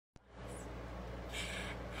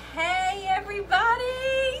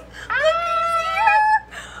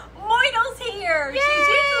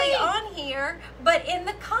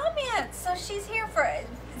she's here for it.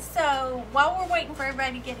 So while we're waiting for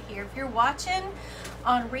everybody to get here, if you're watching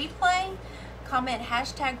on replay, comment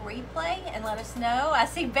hashtag replay and let us know. I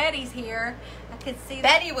see Betty's here. I could see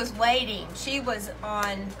Betty was waiting. She was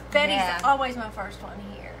on. Betty's always my first one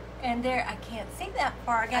here. And there, I can't see that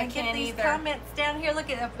far. I gotta get these comments down here. Look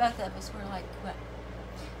at both of us. We're like, what?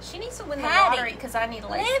 She needs to win the lottery because I need a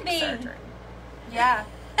LASIK surgery. Yeah.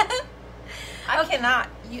 I cannot.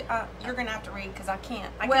 You're going to have to read because I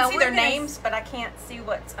can't. I can see their names, but I can't see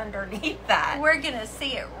what's underneath that. We're going to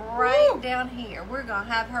see it right down here. We're going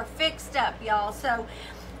to have her fixed up, y'all. So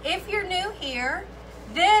if you're new here,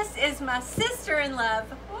 this is my sister-in-law,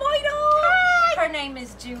 Moityl. Her name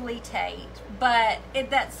is Julie Tate, but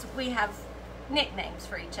we have nicknames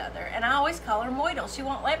for each other, and I always call her Moityl. She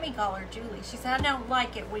won't let me call her Julie. She said, I don't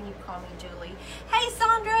like it when you call me Julie. Hey,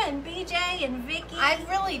 Sandra and BJ and Vicky. I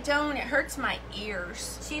really don't. It hurts my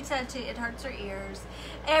ears. She said it hurts her ears.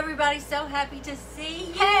 Everybody's so happy to see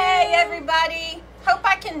you. Hey, everybody. Hope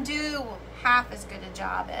I can do half as good a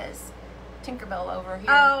job as Tinkerbell over here.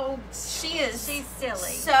 Oh, she's silly.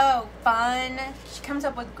 So fun. She comes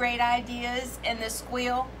up with great ideas, and the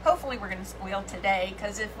squeal. Hopefully we're going to squeal today,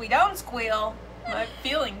 because if we don't squeal, my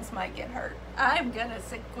feelings might get hurt. I'm gonna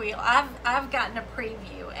squeal. I've gotten a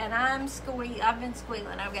preview, and I've been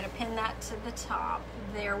squealing. I've got to pin that to the top.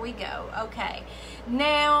 There we go. Okay,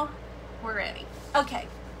 now we're ready. Okay,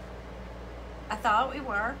 I thought we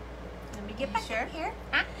were. Let me get back here.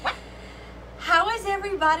 What? How is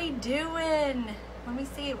everybody doing? Let me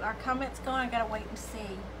see. Our comments going. I gotta wait and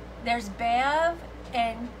see. There's Bev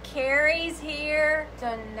and Carrie's here.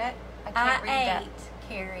 Donette. I can't read that.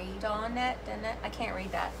 Carrie. Donette. I can't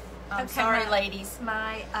read that. I'm okay, sorry, ladies.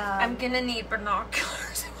 I'm gonna need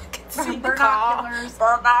binoculars so I can see binoculars.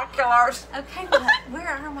 Binoculars. Okay, but where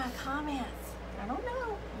are my comments? I don't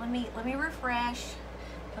know. Let me refresh.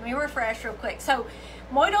 Let me refresh real quick. So,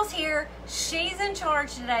 Moityl's here. She's in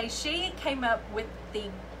charge today. She came up with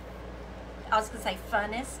I was gonna say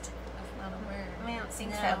funnest. That's not a word. I don't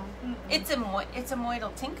think so. It's a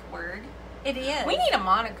Moityl Tink word. It is. We need a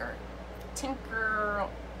moniker. Tinker.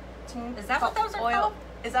 Is that what those are called?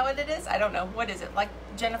 Is that what it is? I don't know. What is it? Like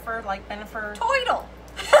Jennifer? Like Bennifer? Toidle.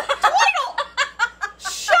 Toidle!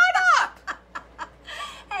 Shut up!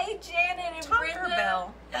 Hey, Janet and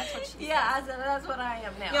Tinkerbell. That's what she said. Yeah, that's what I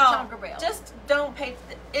am now. Y'all, Tinkerbell. just don't pay.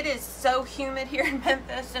 It is so humid here in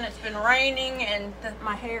Memphis, and it's been raining, and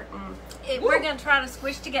my hair. We're going to try to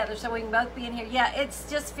squish together so we can both be in here. Yeah, it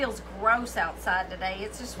just feels gross outside today.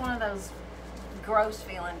 It's just one of those gross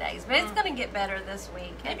feeling days, but it's going to get better this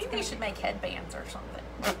week. Maybe we should make headbands or something.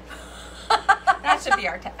 That should be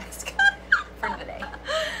our task for the day.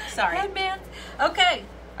 Sorry. Headbands. Okay.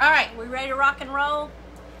 All right. We ready to rock and roll?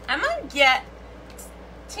 I'm going to get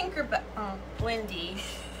Tinkerbell, Wendy,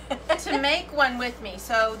 to make one with me.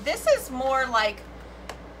 So this is more like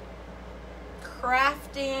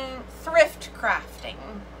crafting, thrift crafting.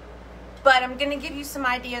 But I'm going to give you some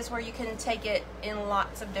ideas where you can take it in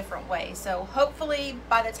lots of different ways. So hopefully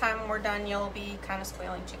by the time we're done, you'll be kind of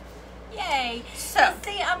squealing too. Yay. So,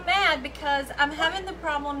 see, I'm mad because I'm having the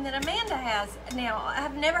problem that Amanda has now.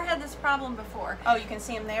 I've never had this problem before. Oh, you can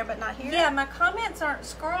see them there but not here? Yeah, my comments aren't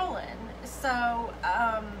scrolling. So,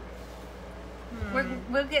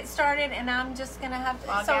 we'll get started, and I'm just going to have to.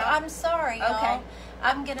 Log so, out? I'm sorry, y'all. Okay.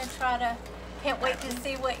 I'm going to try to. Can't wait to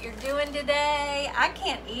see what you're doing today. I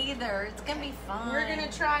can't either. It's going to be fun. We're going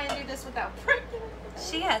to try and do this without breaking.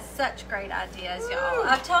 She has such great ideas, y'all.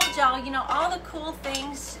 I've told y'all, you know, all the cool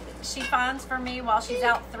things she finds for me while she's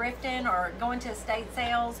out thrifting or going to estate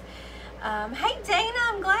sales. Hey, Dana,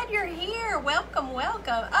 I'm glad you're here. Welcome,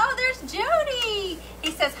 welcome. Oh, there's Jody.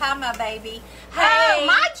 He says, hi, my baby. Hey. Oh,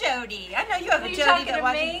 my Jody. I know you have a Jody that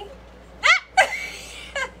watches me.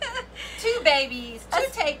 Two babies, two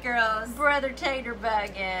Tate girls. Brother Tater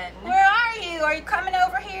bugging. Where are you? Are you coming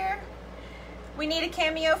over here? We need a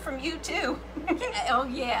cameo from you too. Oh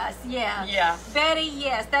yes, yeah. Yeah. Betty,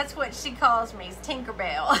 yes, that's what she calls me, is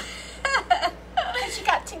Tinkerbell. She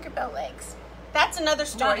got Tinkerbell legs. That's another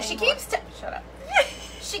story. Shut up.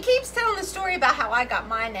 She keeps telling the story about how I got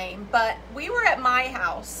my name, but we were at my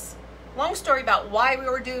house. Long story about why we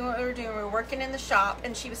were doing what we were doing. We were working in the shop,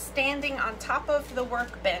 and she was standing on top of the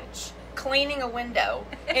workbench, cleaning a window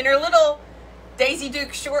in her little Daisy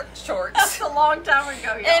Duke shorts. That's a long time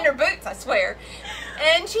ago, y'all. And her boots, I swear.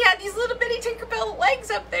 And she had these little bitty Tinkerbell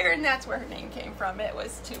legs up there, and that's where her name came from. It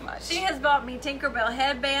was too much. She has bought me Tinkerbell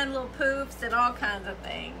headband, little poofs, and all kinds of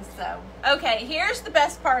things. So okay, here's the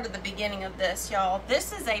best part of the beginning of this, y'all.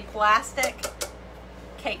 This is a plastic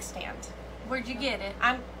cake stand. Where'd you get it?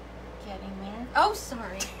 I'm getting there. Oh,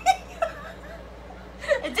 sorry.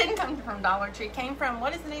 It didn't come from Dollar Tree. It came from,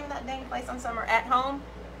 what is the name of that dang place on Summer? At Home?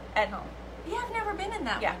 At Home. Yeah, I've never been in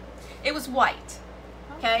that Yeah. one. It was white.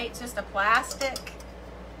 Okay, it's just a plastic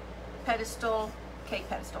pedestal, cake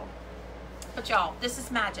pedestal. But y'all, this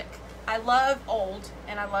is magic. I love old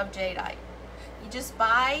and I love jadeite. You just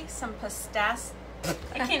buy some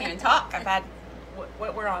I can't even talk. I've had,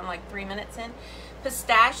 what we're on, like 3 minutes in.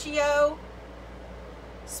 Pistachio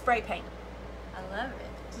spray paint. I love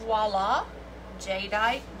it. Voila.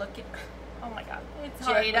 Jadeite looking, oh my God. It's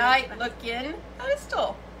hard, Jadeite looking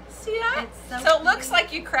pedestal. See that? It's So it looks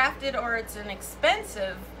like you crafted, or it's an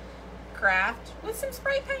expensive craft with some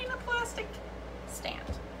spray paint and a plastic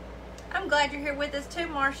stand. I'm glad you're here with us too,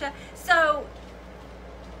 Marcia. So,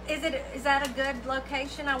 is that a good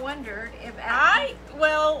location? I wondered if I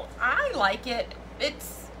like it.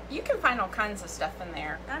 You can find all kinds of stuff in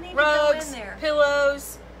there. I need Rugs, to go in there.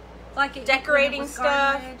 pillows, Like it, decorating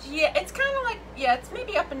stuff. garbage. Yeah, it's kind of like, it's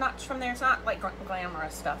maybe up a notch from there. It's not like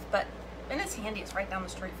glamorous stuff, but and it's handy. It's right down the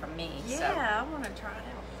street from me. Yeah, So. I want to try it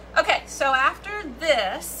out. Okay, so after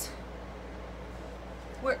this,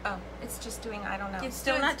 it's just doing, I don't know. It's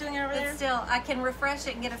still not doing it over there? It's still, I can refresh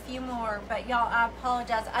it and get a few more, but y'all, I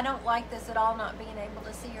apologize. I don't like this at all, not being able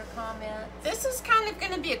to see your comments. This is kind of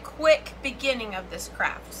going to be a quick beginning of this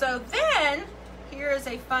craft. So then, here is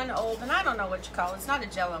a fun old, and I don't know what you call it. It's not a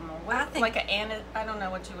Jello mold. I don't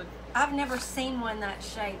know what you would. I've never seen one that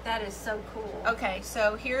shape. That is so cool. Okay,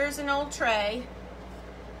 so here's an old tray.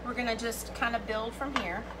 We're going to just kind of build from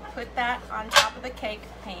here. Put that on top of the cake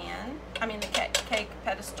pan. I mean the cake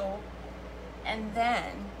pedestal. And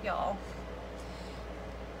then, y'all,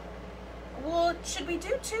 well, should we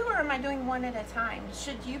do two or am I doing one at a time?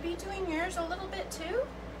 Should you be doing yours a little bit too?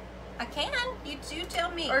 I can. You do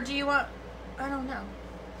tell me. Or do you want, I don't know.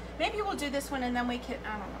 Maybe we'll do this one and then we can,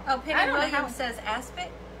 I don't know. Oh, Penny Williams says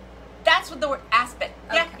aspic. That's what the word aspic.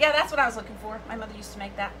 Okay. Yeah, that's what I was looking for. My mother used to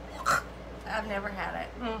make that. I've never had it.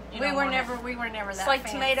 We were never that It's like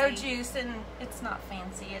fancy. tomato juice, and it's not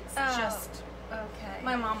fancy. It's just. Okay.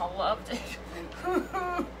 My mama loved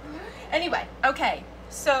it. Anyway, okay.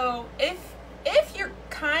 So if you're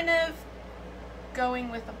kind of going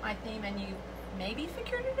with my theme and you maybe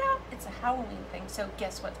figured it out, it's a Halloween thing. So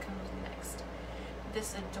guess what comes next?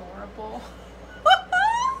 This adorable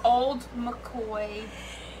old McCoy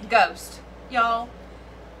ghost, y'all.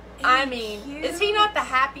 I mean, is he not the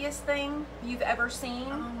happiest thing you've ever seen?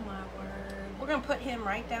 Oh my word. We're gonna put him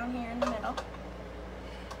right down here in the middle.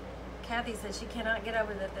 Kathy said she cannot get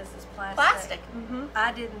over that this is plastic. Plastic. Mm-hmm.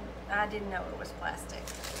 I didn't know it was plastic.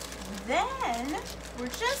 Then we're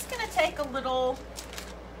just gonna take a little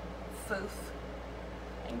foof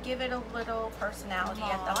and give it a little personality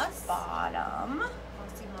at the bottom.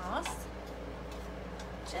 Mossy moss.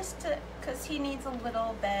 Just because he needs a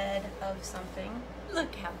little bed of something.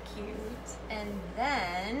 Look how cute. And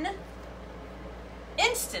then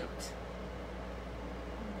instant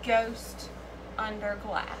ghost under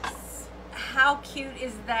glass. How cute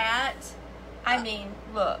is that? I mean,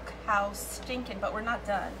 look how stinking, but we're not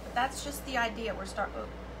done. But that's just the idea we're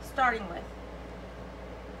starting with.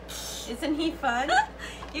 Isn't he fun?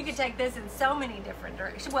 You could take this in so many different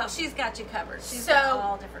directions. Well, she's got you covered. She's so got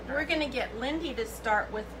all different directions. We're going to get Lindy to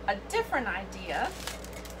start with a different idea.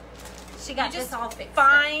 She got you this just all fixed.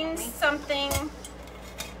 Find something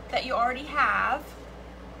that you already have.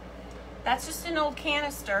 That's just an old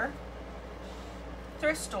canister.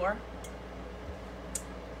 Thrift store.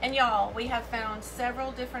 And y'all, we have found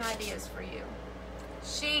several different ideas for you.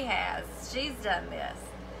 She has. She's done this.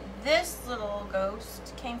 This little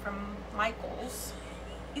ghost came from Michael's.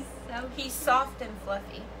 He's soft and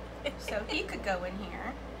fluffy. So he could go in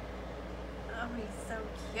here. Oh, he's so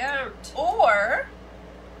cute. Or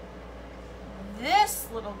this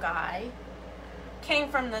little guy came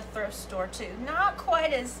from the thrift store too. Not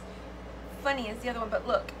quite as funny as the other one, but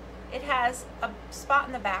look, it has a spot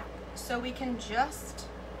in the back so we can just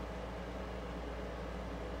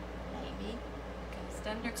maybe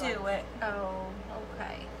do it. Oh,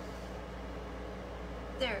 okay.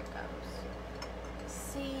 There it goes.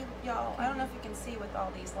 See, y'all, I don't know if you can see with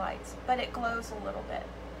all these lights, but it glows a little bit.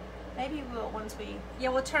 Maybe once we... Yeah,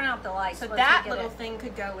 we'll turn out the lights. So that little thing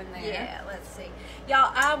could go in there. Yeah, let's see.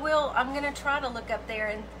 Y'all, I'm going to try to look up there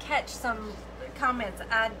and catch some comments.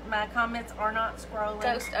 My comments are not scrolling.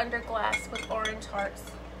 Ghost under glass with orange hearts.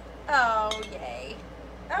 Oh, yay.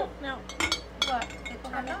 Oh, no. What? It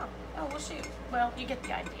turned off. Oh, well, shoot. Well, you get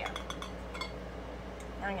the idea.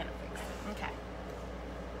 I'm going to fix it. Okay.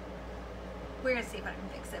 We're going to see if I can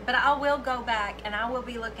fix it. But I will go back and I will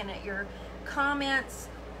be looking at your comments.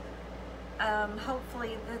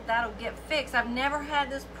 hopefully that'll get fixed. I've never had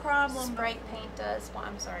this problem. Spray paint does, well,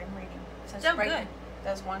 I'm sorry, I'm reading. It says Oh, spray good. paint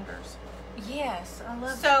does wonders. Yes, I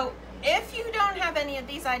love So, if you don't have any of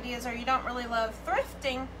these ideas or you don't really love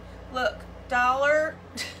thrifting, look, Dollar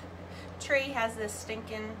Tree has this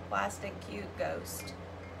stinking plastic cute ghost.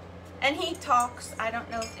 And he talks. I don't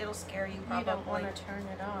know if it'll scare you, probably. You don't want to turn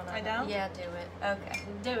it on. I don't? Yeah, do it. Okay.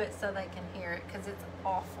 Do it so they can hear it, because it's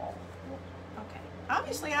awful. Okay.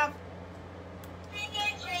 Obviously, I've... Trick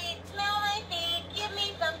or treat, smell my feet, give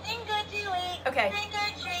me something good to eat. Okay. Trick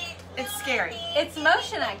or treat, It's smell scary. my feet, It's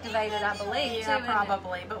motion activated, I believe, Yeah, too. isn't it?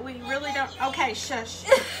 probably. But we really don't... Okay, shush.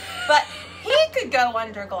 But he could go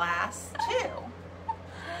under glass, too.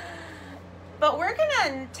 But we're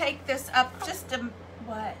going to take this up just a...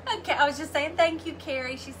 What? Okay, I was just saying thank you,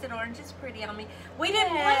 Carrie. She said orange is pretty on me. We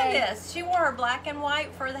didn't Yay. plan this. She wore her black and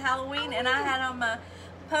white for the Halloween, and I had on my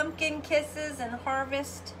pumpkin kisses and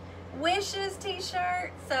harvest wishes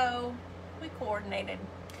t-shirt, so we coordinated.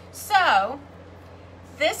 So,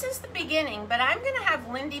 this is the beginning, but I'm going to have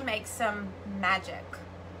Lindy make some magic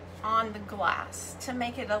on the glass to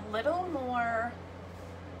make it a little more,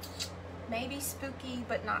 maybe spooky,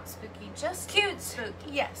 but not spooky. Just Cute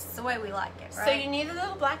spooky. yes. It's the way we like it, right? So you need a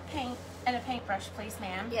little black paint and a paintbrush, please,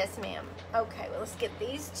 ma'am. Yes, ma'am. Okay, well, let's get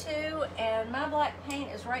these two, and my black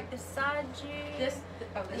paint is right beside you. This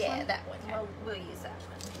yeah, one? that one. Okay. We'll use that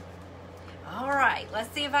one. All right,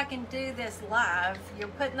 let's see if I can do this live. You're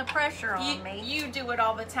putting the pressure on me. You do it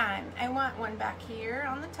all the time. I want one back here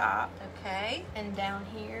on the top Okay. and down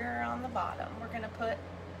here on the bottom. We're going to put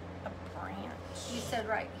a branch. You said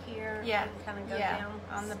right here. Yeah, Kind of go yeah, down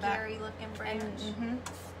on the back. scary looking branch. And,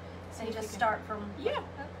 And just start from. Yeah.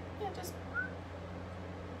 Yeah, just.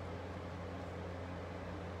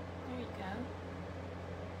 There you go.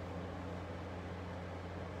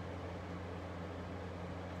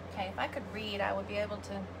 Okay, if I could read, I would be able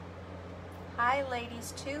to. Hi,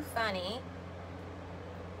 ladies, too funny.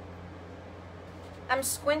 I'm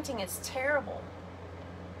squinting, it's terrible.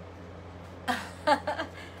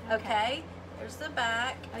 Okay. There's the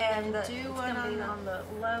back, And and then the, do it's one gonna be on on the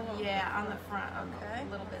low. Yeah, on the front, Okay.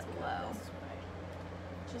 a little bit low.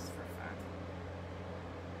 Just for fun.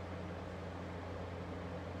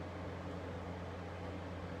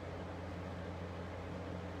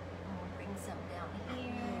 I'll bring some down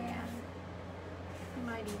here. Yeah. You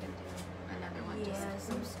might even do another one. Yeah, Just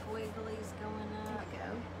some squigglies going there up. we go.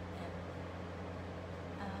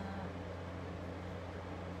 Uh,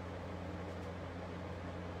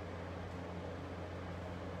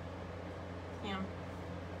 Yeah.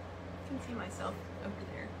 I can see myself over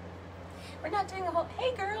there. We're not doing a whole.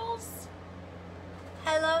 Hey, girls.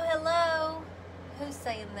 hello, hello. Who's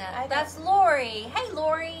saying that? I don't- That's Lori. Hey,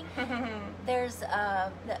 Lori. There's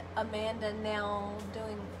Amanda now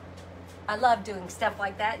doing. I love doing stuff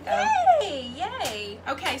like that. Yay! Yay!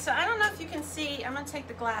 Okay, so I don't know if you can see. I'm gonna take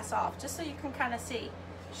the glass off just so you can kind of see.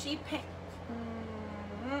 She paint.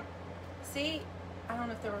 See, I don't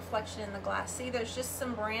know if the reflection in the glass. See, there's just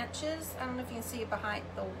some branches. I don't know if you can see it behind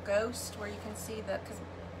the ghost where you can see the, cause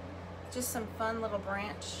just some fun little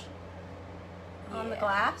branch on the Yeah.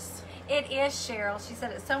 glass. It is, Cheryl. She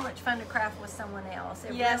said it's so much fun to craft with someone else.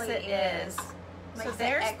 It Yes, really it is. Makes So it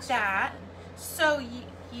there's extra that. fun. So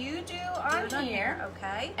you do on Do it here,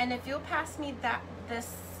 Okay. and if you'll pass me this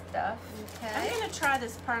stuff. I'm Okay. gonna try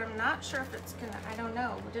this part. I'm not sure if it's gonna. I don't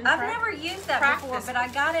know. We didn't I've prac- never used that practice before, but I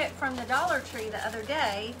got it from the Dollar Tree the other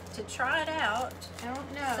day to try it out. I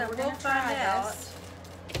don't know. So We're we'll gonna try find out. this.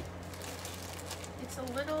 It's a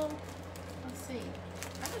little. Let's see.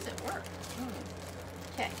 How does it work?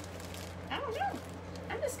 Okay. I don't know.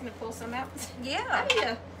 I'm just gonna pull some out. How Yeah. do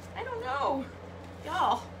you? I don't know.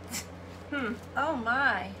 Y'all. Oh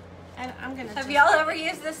my. And I'm gonna. Have just y'all ever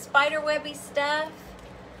used this spider webby stuff?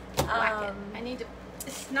 whack it. I need to.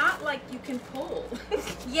 It's not like you can pull.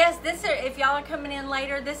 Yes, if y'all are coming in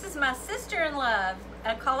later, this is my sister-in-law.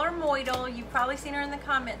 I call her Moityl. You've probably seen her in the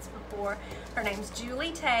comments before. Her name's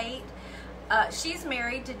Julie Tate. She's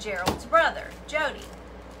married to Gerald's brother, Jody,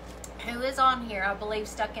 who is on here, I believe,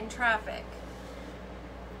 stuck in traffic.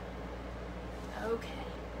 Okay,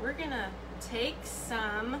 we're gonna take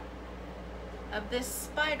some of this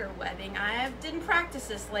spider webbing. I didn't practice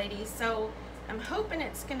this, ladies, so I'm hoping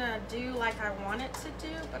it's gonna do like I want it to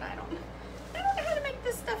do, but I don't know how to make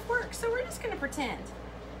this stuff work, so we're just gonna pretend.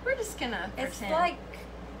 We're just gonna It's pretend. like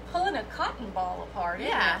pulling a cotton ball apart,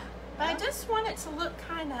 isn't yeah, it? but I just want it to look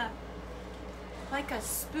kind of like a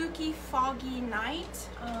spooky, foggy night.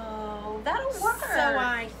 Oh, that'll work. So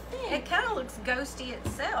I think It kind of looks ghosty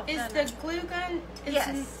itself. is doesn't the it? glue gun.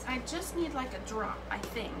 Yes. I just need like a drop. I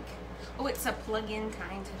think. Oh, it's a plug-in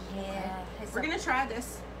kind. Yeah. We're gonna try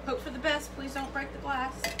this. Hope for the best. Please don't break the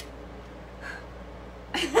glass.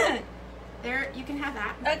 There, you can have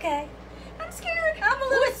that. Okay. I'm scared. I'm a Ooh,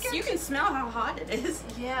 little scared. you can smell how hot it is.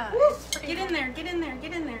 Yeah. Woo. It's pretty Get in hot. there. Get in there.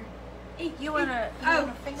 Get in there. You want a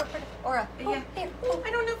fingerprint or a? Yeah. Here. Oh,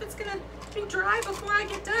 I don't know if it's gonna be dry before I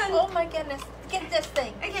get done. Oh my goodness! Get this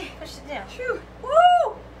thing. Okay. Push it down. Phew.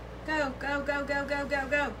 Woo! Go, go, go, go, go, go,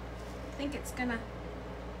 go. I think it's gonna.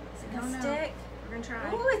 Is it I don't gonna know. stick? We're gonna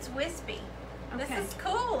try. Ooh, it's wispy. Okay. This is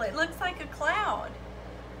cool. It looks like a cloud.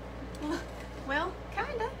 Well,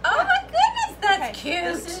 kinda. Oh my goodness, that's Okay,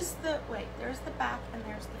 cute. This is the there's the back and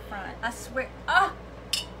there's the front. I swear. Oh,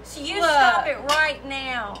 so you Look. stop it right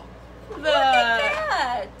now. Look at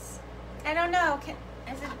that. I don't know.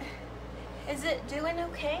 Is it doing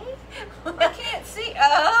okay? I can't see.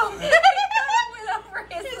 Oh, it went over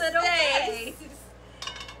his little face.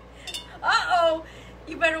 Uh-oh.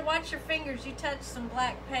 You better watch your fingers. You touched some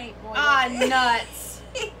black paint, Moityl. Ah, nuts.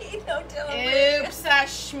 Don't tell him. Oops, I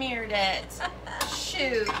smeared it.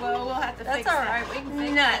 Shoot. Well, we'll have to That's fix all it. right. We can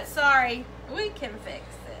fix Nuts. Sorry. it. We can fix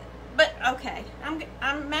it. But okay,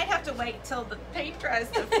 I might have to wait till the paint tries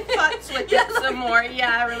to futz with Yeah, it some more.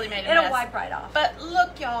 Yeah, I really made a It'll mess. wipe right off. But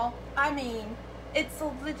look, y'all. I mean, it's a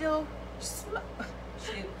little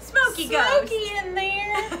Smoky ghost. smoky in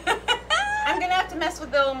there. I'm gonna have to mess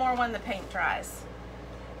with it a little more when the paint dries.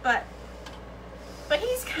 But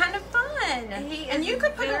he's kind of fun. He and is you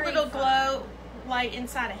could put a very little fun. glow light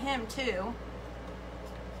inside of him too.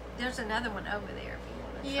 There's another one over there if you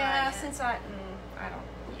want to try Yeah, it. since I don't.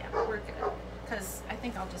 Yeah, we're good. Because I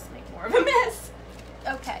think I'll just make more of a mess.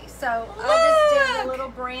 Okay, so I just did a Look! little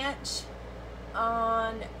branch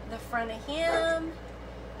on the front of him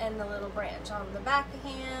and the little branch on the back of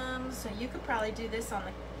him. So you could probably do this on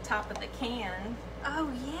the top of the can. Oh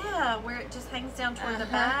yeah, where it just hangs down toward the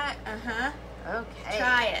back. Okay.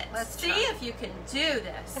 Try it. Let's see try. if you can do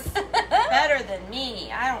this better than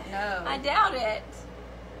me. I don't know. I doubt it.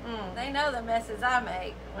 Mm. They know the messes I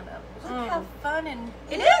make. Look how fun and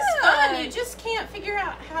It is fun. You just can't figure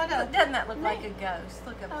out how to. Doesn't that look like a ghost?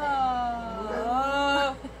 Look up there.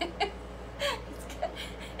 Oh.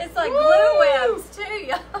 It's like Woo! glue webs too,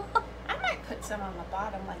 y'all. I might put some on the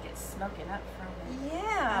bottom like it's smoking up from it.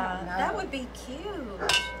 Yeah, know. that would be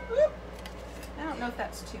cute. I don't know if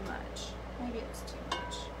that's too much. Maybe it's too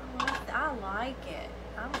much. I like it.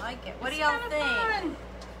 I like it. What It's do y'all kinda think? fun.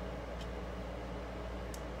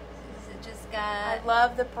 Is it just I got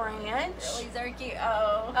love the branch. really so cute?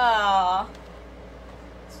 Oh, Oh.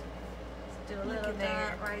 let's do a Look little at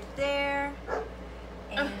there. dot right there.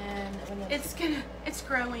 And It's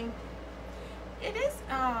growing. It is.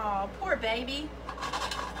 Oh, poor baby.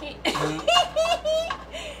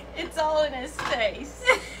 It's all in his face.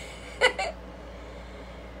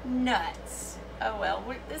 Nuts. Oh well,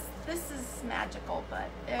 this is magical, but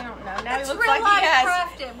I don't know. Now it's he looks real like life he has.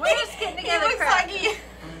 crafted. We're just getting together. He looks like crafting.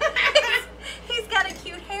 he. He's got a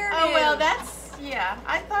cute hairdo. Oh well, yeah.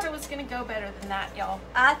 I thought it was gonna go better than that, y'all.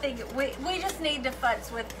 I think we just need to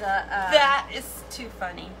futz with the. That is too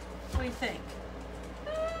funny. What do you think?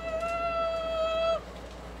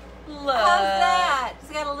 Look. How's that?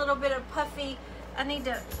 It's got a little bit of puffy. I need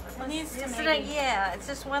to. needs to it's maybe- yeah, it's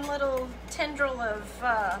just one little tendril of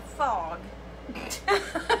fog. It's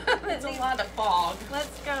a lot of fog.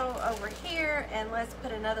 Let's go over here and let's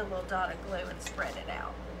put another little dot of glue and spread it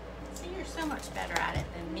out. See, you're so much better at it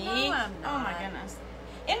than me. No, I'm Oh my not. goodness.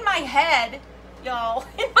 In my head, y'all,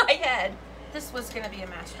 in my head, this was going to be a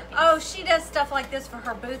masterpiece. Oh, she does stuff like this for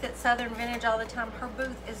her booth at Southern Vintage all the time. Her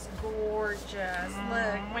booth is gorgeous.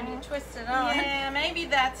 Look, when you twist it on. Yeah, maybe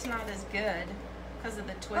that's not as good because of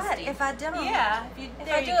the But twisting. if I don't, Yeah, if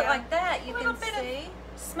there I you do it go. like that, you Little can bit of see.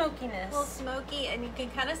 smokiness. A little smoky, and you can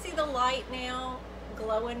kind of see the light now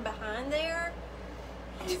glowing behind there.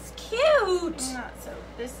 It's cute. Not so.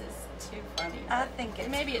 This is too funny. I but think it's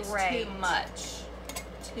maybe it's great. too much.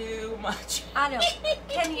 Too much. I don't.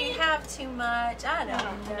 Can you have too much? I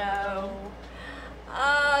don't know.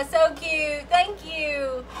 Oh, so cute. Thank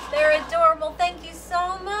you. They're adorable. Thank you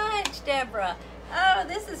so much, Deborah. Oh,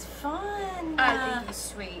 this is fun. I think he's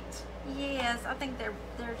sweet. Yes, I think they're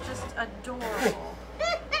just adorable.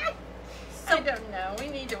 I don't know. We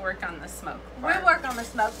need to work on the smoke We part. work on the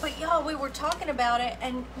smoke, but y'all, we were talking about it,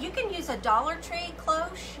 and you can use a Dollar Tree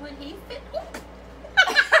cloche. Would he fit? Well,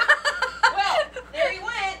 there he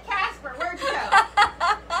went. Casper, where'd you go?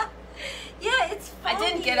 Yeah, it's fun. I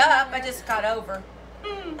didn't get up. I just got over.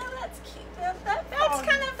 Oh, that's cute. That's that's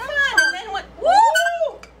kind of fun. And then what?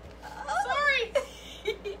 Woo!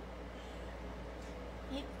 Sorry.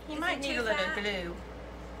 he might need a little glue.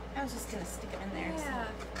 I was just gonna stick him in there. Yeah.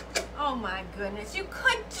 Oh my goodness, you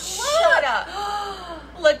couldn't. Shut up.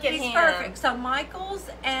 Look at him. He's perfect. So Michael's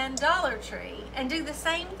and Dollar Tree, and do the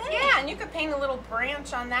same thing. Yeah, and you could paint a little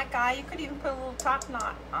branch on that guy. You could even put a little top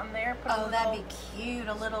knot on there. Put Oh, that'd be cute.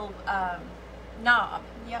 A little knob.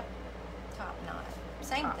 Yep. Top knot.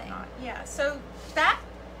 Same Top thing. knot. Yeah. So that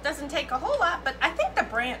doesn't take a whole lot, but I think the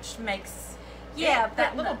branch makes. Yeah,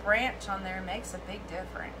 that but little branch on there makes a big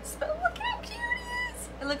difference. But look how cute he is.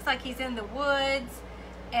 It looks like he's in the woods,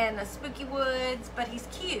 and the spooky woods, but he's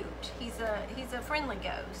cute. He's a friendly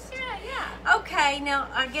ghost. Yeah, yeah. Okay, now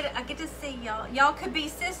I get to see y'all. Y'all could be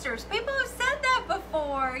sisters. People have said that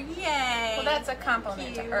before. Yay. Well, that's a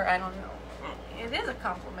compliment to her. I don't know. It is a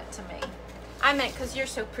compliment to me. I meant because you're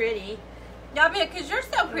so pretty. Y'all bet because you're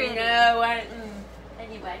so pretty. No,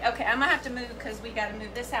 anyway. Okay, I'm going to have to move because we got to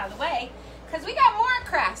move this out of the way. Because we got more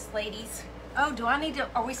crafts, ladies. Oh, do I need to?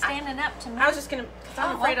 Are we standing up to move? I was just going to, because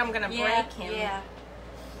I'm afraid I'm going to break him. Yeah.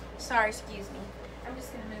 Sorry, excuse me. I'm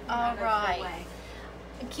just going to move him All out of the right. way.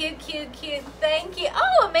 Cute, cute, cute. Thank you.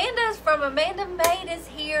 Oh, Amanda's from Amanda Made is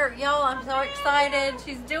here. Y'all, I'm so excited.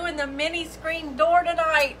 She's doing the mini screen door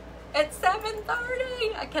tonight at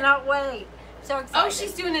 7:30. I cannot wait. So excited. Oh,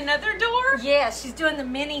 she's doing another door? Yeah, she's doing the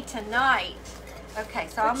mini tonight. Okay,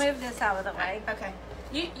 so I'll move this out of the way. Okay.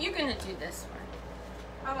 You're going to do this one.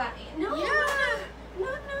 How about you? No, Yeah.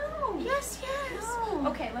 no. Yes, yes. No.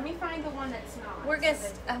 Okay, let me find the one that's not. We're gonna.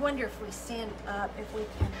 I wonder if we stand up, if we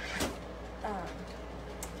can.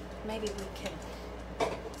 Maybe we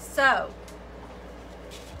can. So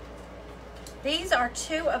these are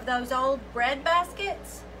two of those old bread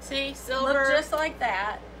baskets. See, silver. Look just like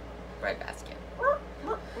that. bread basket.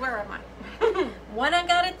 Where am I? One I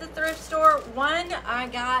got at the thrift store. One I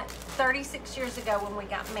got 36 years ago when we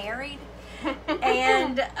got married.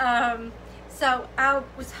 And so I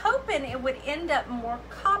was hoping it would end up more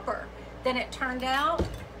copper than it turned out.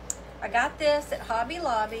 I got this at Hobby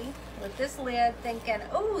Lobby with this lid thinking,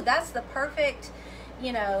 oh, that's the perfect,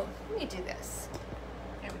 you know, let me do this.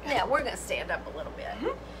 There we go. Yeah, we're going to stand up a little bit.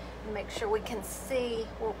 And make sure we can see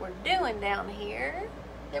what we're doing down here.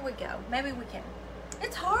 There we go. Maybe we can.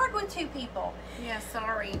 It's hard with two people. Yeah,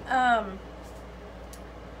 sorry.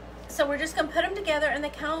 So we're just going to put them together and they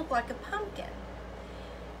kind of look like a pumpkin.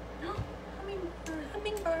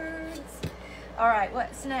 Hummingbirds. All right,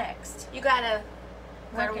 what's next? You gotta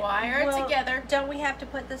wire it Well, together. Don't we have to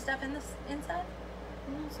put the stuff in this inside?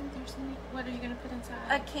 No, what are you gonna put inside?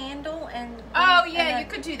 A candle and... Oh and yeah, a- you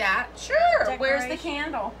could do that. Sure. Where's the Decoration.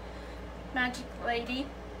 candle? Magic lady.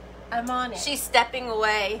 I'm on it. She's stepping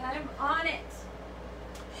away. I'm on it.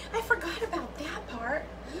 I forgot about that part.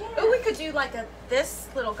 Yeah. Oh, we could do like this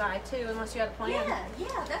little guy too, unless you had a plan.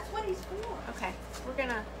 Yeah, that's what he's for. Okay, we're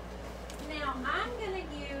gonna. Now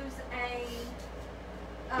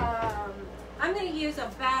I'm gonna use a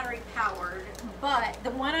battery powered, but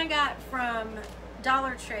the one I got from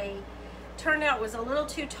Dollar Tree turned out was a little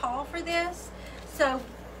too tall for this. So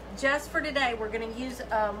just for today, we're gonna use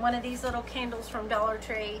one of these little candles from Dollar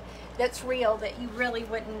Tree that's real that you really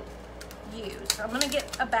wouldn't use. So I'm gonna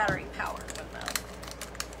get a battery powered one though.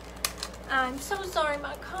 I'm so sorry,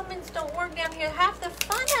 my comments don't work down here. Half the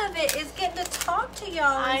fun of it is getting to talk to y'all.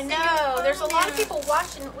 I and see your know. There's a lot of comments. people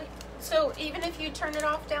watching. So even if you turn it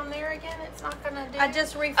off down there again, it's not gonna do. I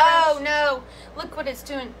just refreshed. Oh no! Look what it's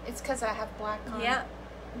doing. It's because I have black on. Yep.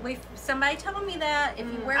 Somebody told me that if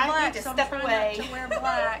you wear I black, need to so step I'm trying away. not to wear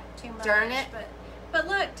black too much. Darn it. But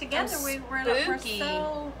look, together we're spooky.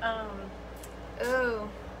 so Ooh.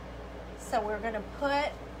 so we're gonna put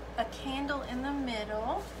a candle in the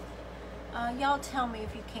middle. Y'all tell me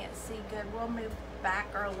if you can't see good. We'll move back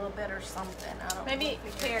or a little bit or something. I don't know. Maybe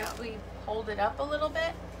here we hold it up a little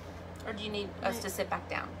bit, or do you need us to sit back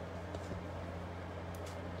down?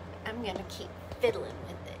 I'm gonna keep fiddling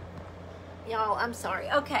with it. Y'all, I'm sorry.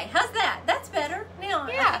 Okay, how's that? That's better. Now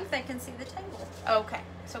Yeah. I think they can see the table. Okay,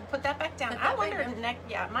 so put that back down. Put I that wonder back if down.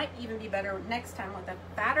 yeah, it might even be better next time with a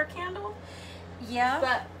fatter candle. Yeah.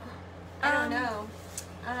 But I don't Um, know.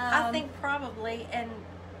 I think probably, and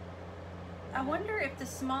I wonder if the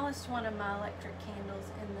smallest one of my electric candles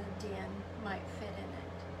in the den might fit in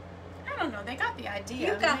it. I don't know. They got the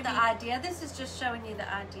idea. You got Maybe- the idea. This is just showing you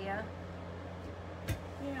the idea.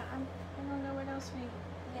 Yeah, I don't know what else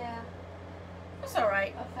we. Yeah, It's all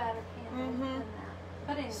right. a fatter candle Mhm. than that.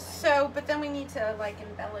 But anyway. So, but then we need to like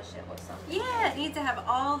embellish it with something. Yeah, it needs to have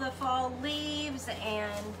all the fall leaves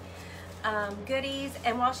and goodies.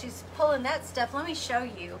 And while she's pulling that stuff, let me show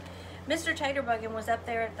you. Mr. Taterbuggin was up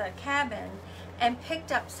there at the cabin, and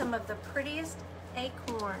picked up some of the prettiest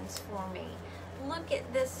acorns for me. Look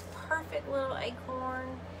at this perfect little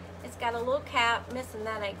acorn. It's got a little cap, missing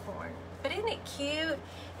that acorn. But isn't it cute?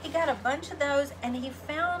 He got a bunch of those, and he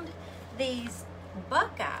found these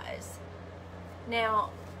buckeyes. Now,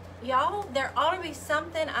 y'all, there ought to be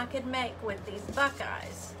something I could make with these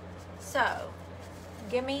buckeyes. So,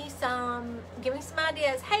 give me some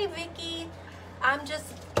ideas. Hey, Vicky,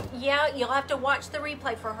 yeah, you'll have to watch the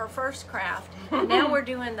replay for her first craft. Now we're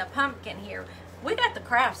doing the pumpkin here. We got the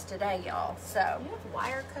crafts today, y'all, so. You have a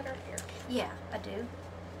wire cutter here? Yeah, I do.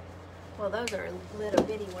 Well, those are little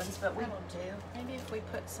bitty ones, but we That'll do. Maybe if we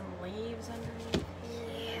put some leaves underneath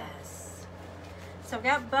here. Yes. So I've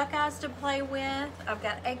got buckeyes to play with. I've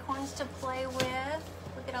got acorns to play with.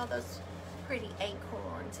 Look at all those pretty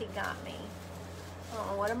acorns he got me. I don't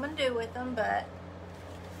know what I'm going to do with them, but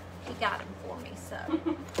he got them for me, so.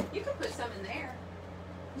 You could put some in there.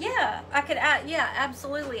 Yeah, I could add, yeah,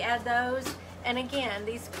 absolutely add those. And again,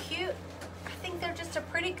 these cute, I think they're just a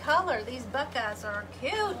pretty color. These buckeyes are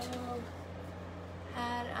cute.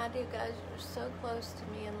 Had I do, guys, you're so close to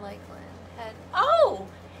me in Lakeland. Oh,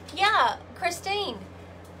 yeah, Christine,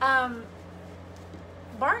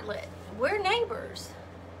 Bartlett, we're neighbors.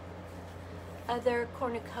 Other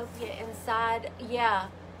cornucopia inside, yeah.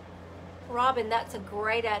 Robin, that's a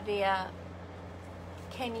great idea.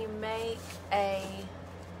 Can you make a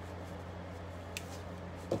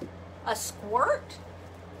squirt?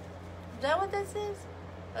 Is that what this is?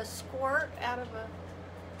 A squirt out of a...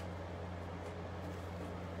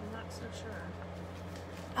 I'm not so sure.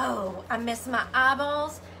 Oh, I miss my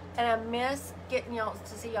eyeballs, and I miss getting y'all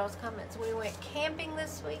to see y'all's comments. We went camping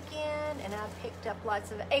this weekend, and I picked up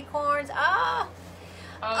lots of acorns. Oh,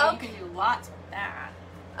 okay. You can do lots with that.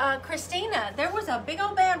 Christina, there was a big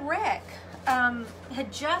old bad wreck.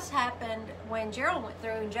 Had just happened when Gerald went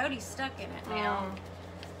through, and Jody's stuck in it now.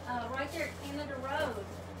 Right there at Canada Road.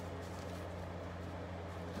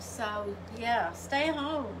 So, yeah, stay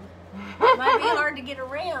home. It might be hard to get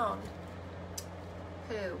around.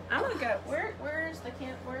 Who? I'm gonna go. Where are the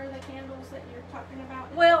candles that you're talking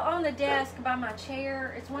about? Well, on the desk by my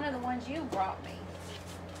chair. It's one of the ones you brought me.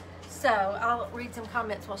 So I'll read some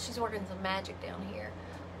comments while she's working some magic down here.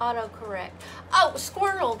 Autocorrect. Oh,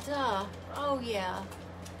 squirrel, duh. Oh, yeah.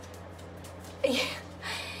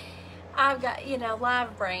 I've got,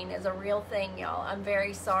 live brain is a real thing, y'all. I'm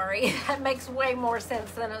very sorry. That makes way more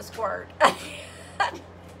sense than a squirt.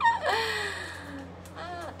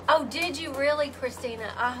 Oh, did you really,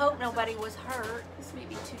 Christina? I hope nobody was hurt. This may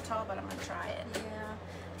be too tall, but I'm going to try it. Yeah.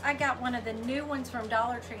 I got one of the new ones from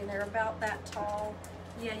Dollar Tree, and they're about that tall.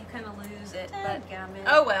 Yeah, you kind of lose it. But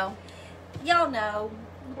oh, well. Y'all know.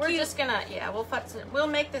 We're just going to, we'll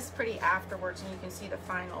make this pretty afterwards, and you can see the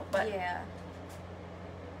final. But yeah.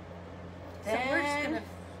 Then, so we're just going to,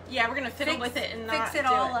 we're going to fiddle with it and fix it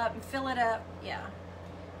all up and fill it up. Yeah.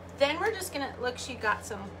 Then we're just going to, look, she got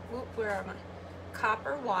some, where am I?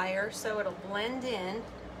 Copper wire, so it'll blend in,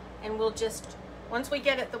 and we'll just, once we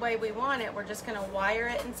get it the way we want it, we're just going to wire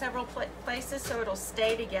it in several places so it'll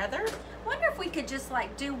stay together. I wonder if we could just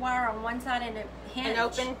like do wire on one side and a hinge. And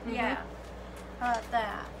open? Mm-hmm. Yeah. How about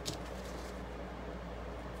that?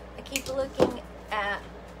 I keep looking at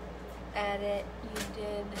it. You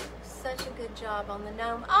did such a good job on the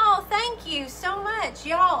gnome. Oh, thank you so much,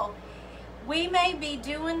 y'all. We may be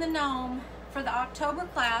doing the gnome for the October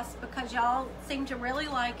class because y'all seem to really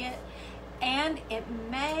like it, and it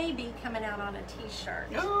may be coming out on a t-shirt.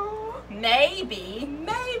 Oh, maybe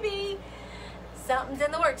something's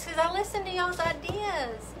in the works because I listen to y'all's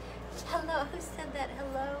ideas. Hello, who said that?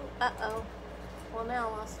 Hello. Uh-oh. Well, now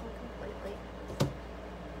I lost them completely.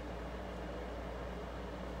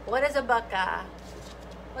 What is a buckeye?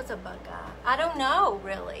 What's a buckeye? I don't know,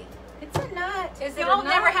 really. It's a nut. Is it Y'all a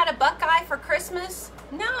never nut? had a buckeye for Christmas?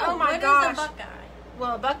 No. Oh my What gosh. is a buckeye?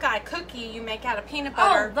 Well, a buckeye cookie you make out of peanut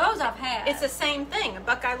butter. Oh, those I've had. It's the same thing. A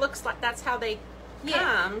buckeye looks like that's how they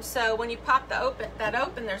come. So when you pop that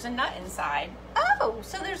open, there's a nut inside. Oh,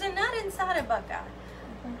 so there's a nut inside a buckeye.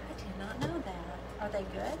 I did not know that. Are they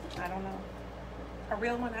good? I don't know. A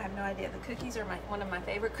real one, I have no idea. The cookies are one of my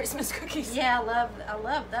favorite Christmas cookies. Yeah, I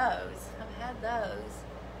love those. I've had those.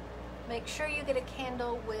 Make sure you get a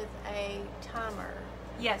candle with a timer.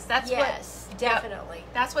 Yes, definitely.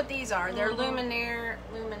 Yep, that's what these are. They're lumineras,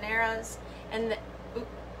 and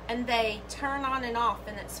they turn on and off,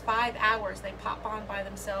 and it's 5 hours. They pop on by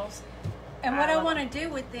themselves. And what I want to do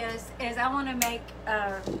with this is I want to make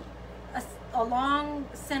a long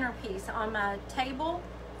centerpiece on my table.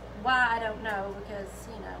 Why, I don't know, because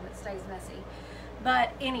it stays messy.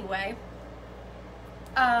 But anyway,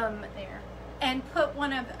 there. and put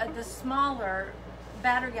one of the smaller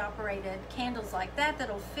battery operated candles like that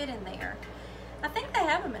that'll fit in there. I think they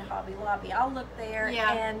have them at Hobby Lobby. I'll look there,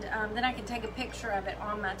 and then I can take a picture of it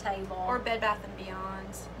on my table. Or Bed Bath &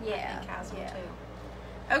 Beyond's. Yeah, I think has them yeah.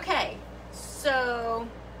 too. Okay, so...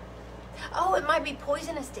 Oh, it might be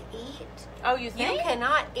poisonous to eat. Oh, you think? You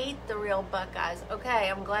cannot eat the real buckeyes. Okay,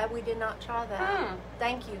 I'm glad we did not try that.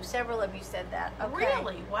 Thank you. Several of you said that. Okay.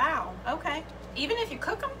 Really? Wow. Okay. Even if you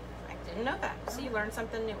cook them? I didn't know that. So you learn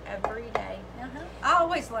something new every day. I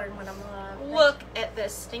always learn when I'm alive. Look at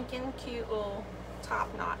this stinking cute little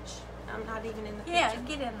top notch. I'm not even in the picture. Yeah,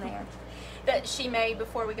 get in there. That she made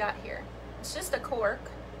before we got here. It's just a cork.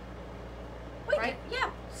 Right?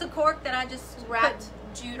 Yeah, it's a cork that I just Wrapped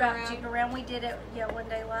jute around. We did it, one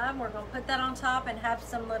day live. We're gonna put that on top and have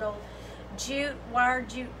some little wire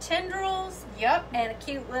jute tendrils. Yep. And a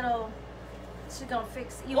cute little. She's gonna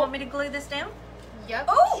fix. You want me to glue this down? Yep.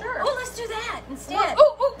 Oh, sure. Oh, let's do that instead.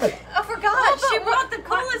 Oh, I forgot. She brought the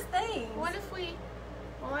coolest things. What if we?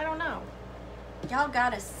 Well, I don't know. Y'all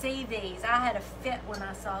gotta see these. I had a fit when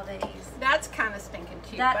I saw these. That's kind of stinking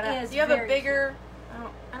cute. That but is do you have a very bigger?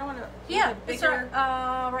 I don't want to. Yeah, bigger.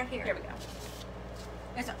 right here. Here we go.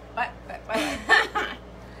 It's wait.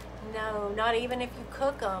 No, not even if you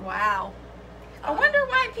cook them. Wow. I wonder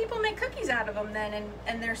why people make cookies out of them then,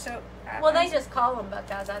 and they're so. Well, they just call them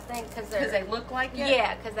buckeyes, I think, because they look like it.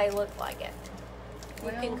 Yeah, because they look like it.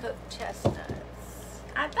 Well, you can cook chestnuts.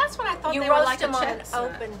 That's what I thought. You they roast were like them a on an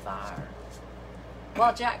chestnut. open fire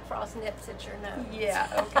while Jack Frost nips at your nose. Yeah.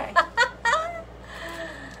 Okay.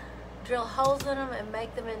 Drill holes in them and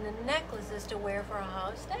make them into necklaces to wear for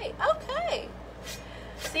Ohio State. Okay.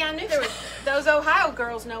 See, I knew there was those Ohio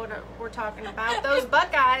girls know what we're talking about. Those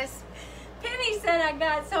Buckeyes. Penny said I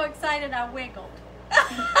got so excited I wiggled.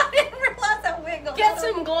 I didn't realize I wiggled. Get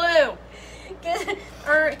some glue.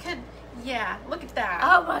 Or it could, yeah, look at that.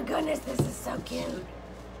 Oh my goodness, this is so cute.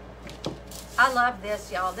 I love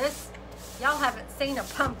this, y'all. Y'all haven't seen a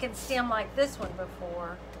pumpkin stem like this one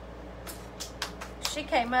before. She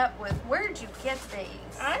came up with, where'd you get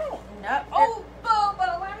these? I don't know. Oh,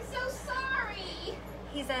 Bobo, I'm so sorry.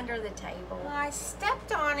 He's under the table. I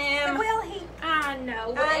stepped on him. Well, I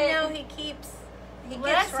know. He gets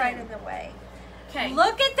Bless right him. in the way. Okay.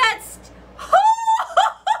 Look at that.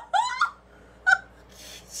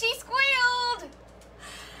 She squealed.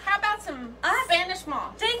 How about some Spanish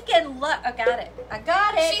moss? Stinking I got it. I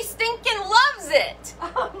got it. She stinking loves it.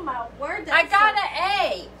 Oh my word. I got an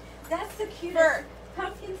A. That's the cutest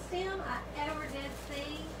pumpkin stem I ever did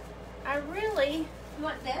see. I really. You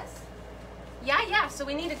want this? Yeah. So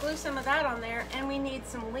we need to glue some of that on there, and we need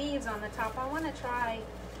some leaves on the top. I want to try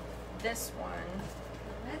this one.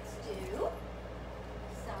 Let's do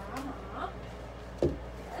some.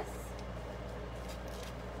 Yes.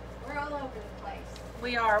 We're all over the place.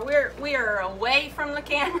 We are. We are away from the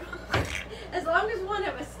camera. As long as one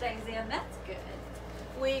of us stays in, that's good.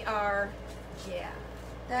 We are. Yeah.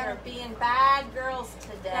 They're being bad girls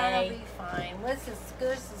today. That'll be fine. This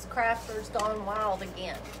is Crafters gone wild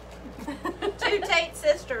again. Two Tate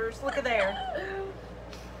sisters. Look at there.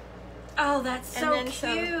 Oh, that's so then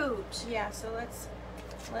cute. Yeah, so let's.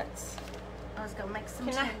 I was gonna make some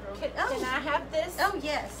Can tendrils. I have this? Oh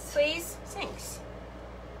yes. Please. Thanks.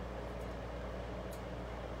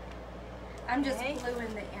 I'm just Okay.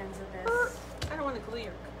 gluing the ends of this I don't want to glue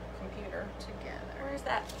your computer. together. Where's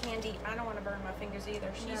that handy? I don't want to burn my fingers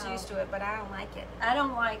either. She's No. used to it, but I don't like it. I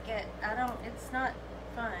don't like it. It's not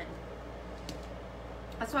fun.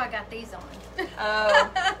 That's why I got these on.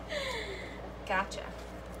 Oh. Gotcha.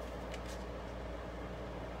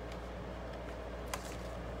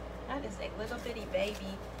 That is a little bitty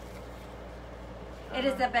baby. It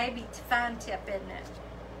is a baby fine tip, isn't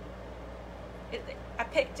it? I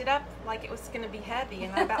picked it up like it was going to be heavy,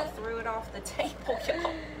 and I about threw it off the table.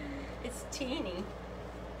 It's teeny.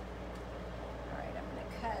 All right, I'm going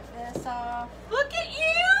to cut this off. Look at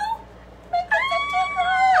you!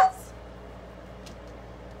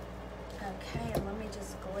 Okay, and let me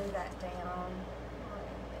just glue that down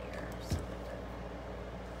right there. So that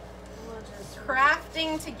we'll just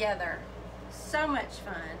Crafting together. so much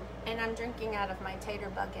fun. And I'm drinking out of my tater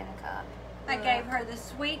bug in a cup. I gave her the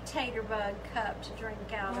sweet tater bug cup to drink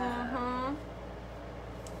out of. Mm-hmm.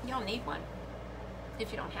 You don't need one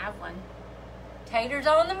if you don't have one. Taters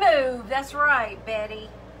on the move. That's right, Betty.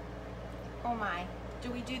 Oh my. Do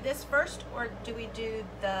we do this first, or do we do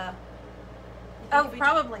the... Oh,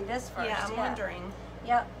 probably this first. Yeah, I'm wondering.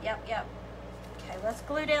 Yep. Okay, let's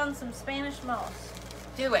glue down some Spanish moss.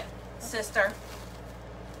 Do it, sister.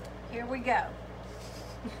 Here we go.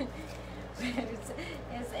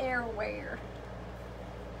 it's airware.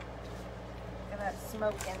 that's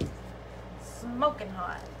smoking. Smoking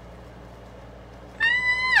hot.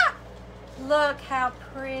 Look how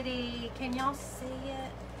pretty. Can y'all see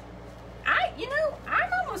it? I'm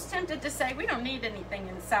almost tempted to say we don't need anything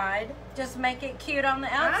inside. Just make it cute on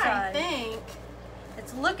the outside. I think.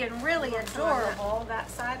 It's looking really adorable. That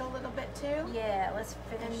side a little bit too. Yeah, let's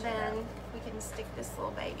finish And it then up. we can stick this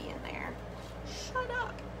little baby in there. Shut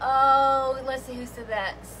up. Oh, let's see who said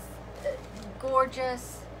that.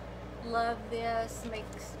 Gorgeous. Love this.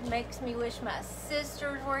 Makes me wish my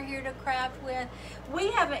sisters were here to craft with.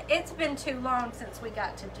 We haven't. It's been too long since we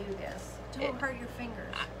got to do this. Don't hurt your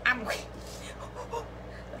fingers.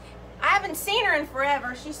 I haven't seen her in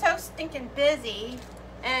forever. She's so stinking busy,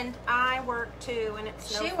 and I work too, and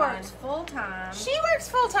it's no She fun. works full time. She works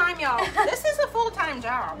full time, y'all. This is a full time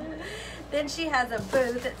job. Then she has a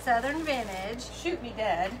booth at Southern Vintage, Shoot me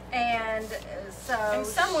dead. and so And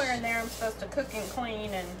somewhere in there, I'm supposed to cook and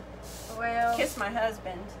clean and well, kiss my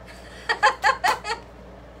husband.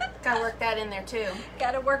 Gotta work that in there too.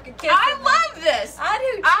 gotta work a kiss. I love this. I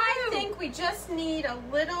do too. I think we just need a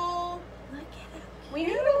little. Look at it. We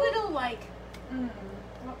need a little like.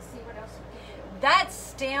 Let's see what else we can do. That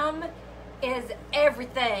stem is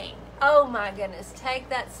everything. Oh my goodness! Take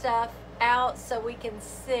that stuff out so we can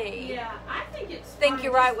see. Yeah, I think it's. Think fine.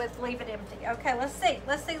 you're right with leave it empty. Okay, let's see.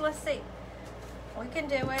 Let's see. Let's see. We can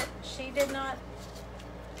do it. She did not.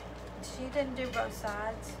 She didn't do both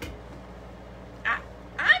sides.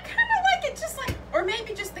 I kind of like it just like, or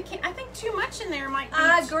maybe just the can. I think too much in there might be.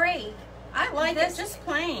 I agree. I like This- it just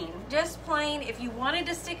plain. Just plain. If you wanted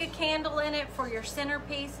to stick a candle in it for your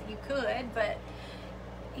centerpiece, you could. But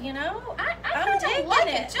you know, I I'm kind of digging like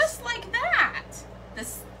it. it just like that.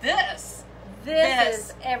 This. This This.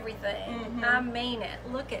 is everything. Mhm. I mean it.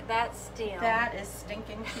 Look at that stem. That is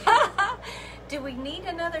stinking cute. Do we need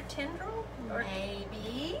another tendril? Or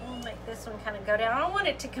Maybe. we'll make this one kind of go down. I don't want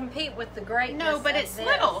it to compete with the greatness. No, but of it's this.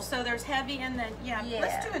 little, so there's heavy and then yeah. Yeah.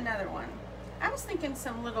 Let's do another one. I was thinking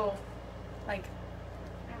some little, like,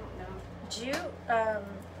 I don't know,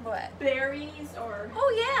 What? berries or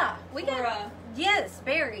Oh yeah, we Or got yes,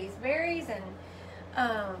 berries and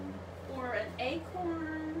or an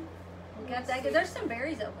acorn. we got that. There's some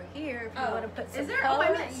berries over here if you Oh. want to put some Is there? Oh, I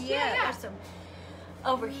color. missed. Yeah, Yeah. there's some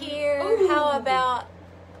over here. Ooh. How about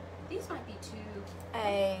These might be too.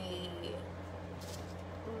 a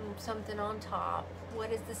something on top?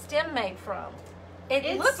 What is the stem made from? It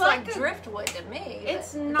It's looks like, like a- driftwood to me. but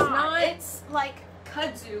It's not. It's like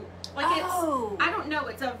kudzu. Like Oh. it's. I don't know.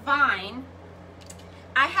 It's a vine.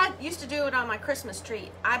 Used to do it on my Christmas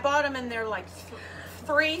tree. I bought them and they're like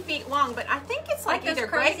 3 feet long, but I think it's like Like those either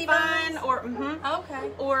crazy grapevine vines? or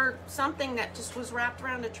Okay. or something that just was wrapped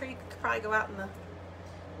around a tree. Could probably go out in the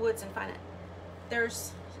woods and find it.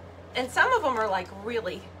 And some of them are like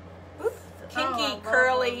really kinky, I love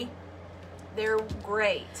curly. them. They're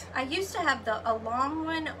great. I used to have a long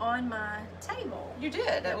one on my table. You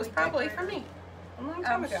did. That was we probably for decorated. me. A long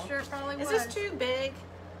time I'm ago. sure it probably Is was. this too big?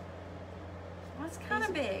 Well, it's kind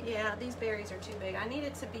of big. Yeah, these berries are too big. I need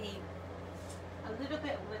it to be a little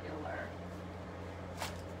bit littler.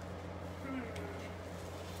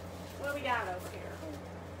 What do we got over here?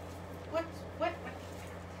 What?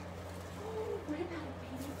 Oh, what about a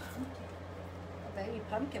baby pumpkin? A baby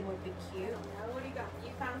pumpkin would be I cute. don't know. What do you got?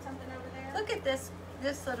 You found something over there? Look at this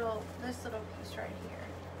little piece right here.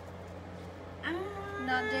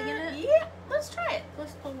 Not digging it? Yeah, let's try it.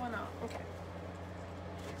 Let's pull one off. Okay.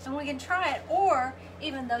 And we can try it, or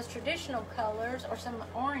even those traditional colors, or some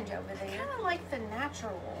orange over I there. kind of like the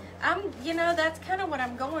natural. That's kind of what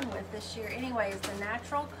I'm going with this year. Anyways, the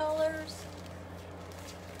natural colors.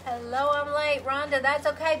 Hello, I'm late, Rhonda. That's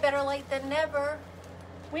okay. Better late than never.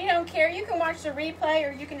 We don't care. You can watch the replay,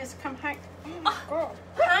 or you can just come hang. Oh, girl.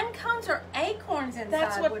 Pine cones or acorns inside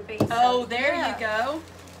That's what would be. Oh, so- there yeah. you go.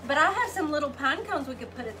 But I have some little pine cones we could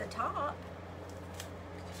put at the top.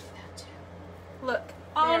 Look,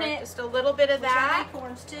 On there, it. just a little bit of Which are that,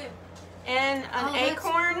 acorns too. and an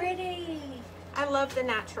acorn. That's pretty. I love the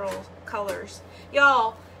natural colors,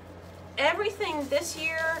 y'all. Everything this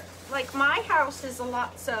year, like my house is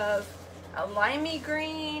lots of a limey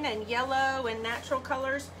green and yellow and natural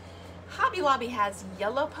colors. Hobby Lobby has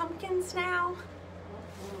yellow pumpkins now,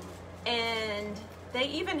 and they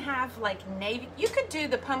even have like navy. You could do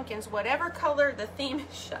the pumpkins whatever color the theme.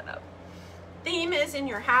 Shut up. Theme is in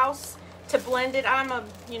your house to blend it. I'm a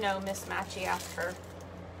Miss Matchy. Ask her,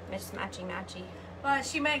 Miss Matchy Matchy. But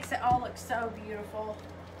she makes it all look so beautiful.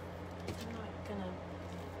 I'm not gonna.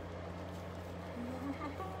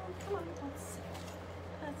 Come on, let's see.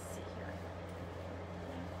 Let's see here.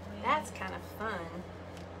 That's kind of fun.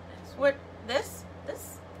 What this?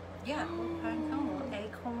 Yeah, pine cone.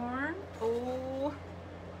 Acorn. Oh.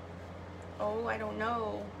 Oh, I don't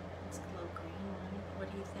know. It's a little green one. What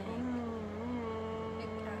do you think?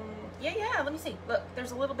 Yeah, let me see. Look,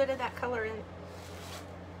 there's a little bit of that color in.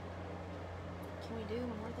 Can we do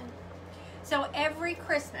more than? So every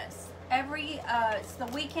Christmas, it's the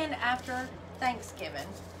weekend after Thanksgiving,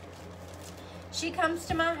 she comes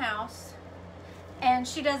to my house and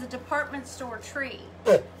she does a department store tree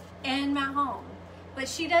in my home. But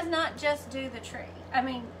she does not just do the tree. I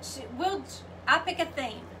mean, I pick a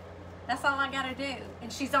theme. That's all I gotta do.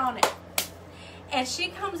 And she's on it. And she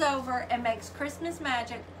comes over and makes Christmas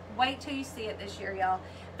magic. Wait till you see it this year, y'all.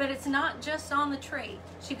 But it's not just on the tree.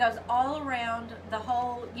 She goes all around the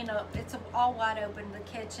whole, it's all wide open, the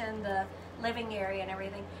kitchen, the living area and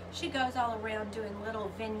everything. She goes all around doing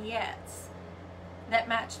little vignettes that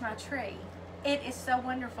match my tree. It is so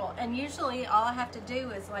wonderful. And usually all I have to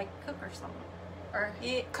do is like cook her something. Or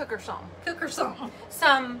cook or something. Cook or something.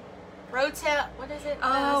 Some rotel. What is it?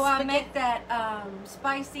 I make that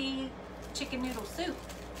spicy chicken noodle soup.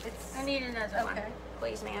 I need another one.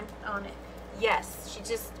 Please, ma'am. On it. Yes, she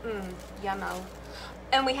just yummo.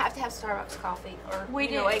 And we have to have Starbucks coffee or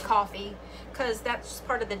a coffee because that's just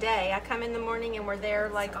part of the day. I come in the morning and we're there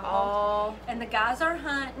like all. And the guys are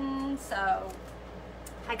hunting, so.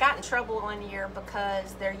 I got in trouble one year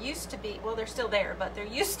because there used to be. Well, they're still there, but there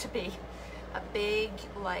used to be a big,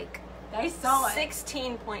 like, they saw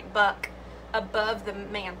 16-point buck above the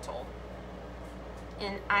mantle.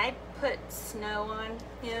 And I put snow on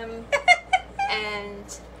him,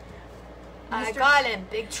 and I got in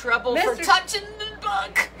big trouble for touching the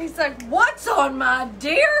buck. He's like, what's on my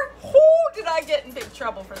deer? Did I get in big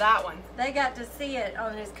trouble for that one. They got to see it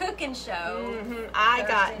on his cooking show. I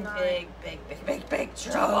got in big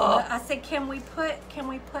trouble. I said, can we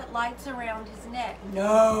put lights around his neck?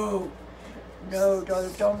 No,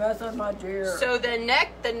 don't mess with my deer. So the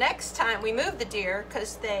next time we moved the deer,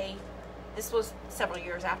 because this was several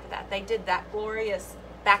years after that, they did that glorious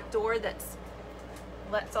back door that's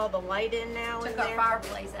lets all the light in now. Took in our there.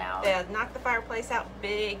 fireplace out. Yeah, knocked the fireplace out.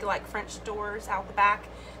 Big, like French doors out the back.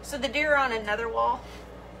 So the deer are on another wall.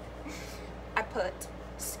 I put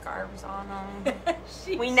scarves on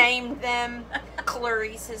them. We named them.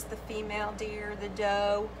 Clarice is the female deer, the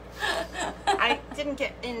doe. I didn't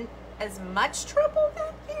get in as much trouble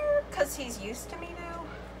that year because he's used to me now.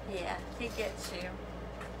 Yeah, he gets you.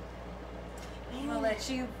 I'll let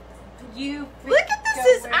you look at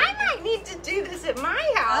this. I might need to do this at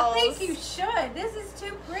my house. I think you should. This is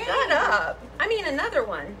too pretty. Shut up. I mean, another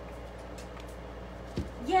one.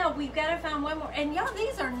 Yeah, we've got to find one more. And y'all,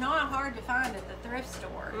 these are not hard to find at the thrift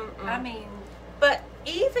store. I mean, but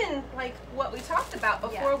even like what we talked about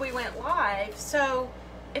before we went live. So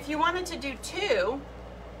if you wanted to do two,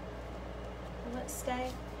 let's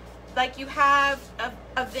stay. Like you have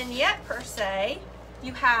a vignette per se.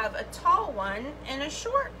 You have a tall one and a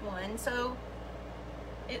short one, so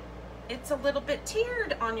it's a little bit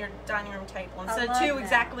tiered on your dining room table instead of two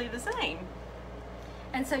exactly the same.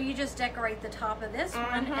 And so you just decorate the top of this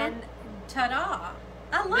one and ta-da.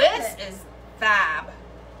 I love it. This is fab.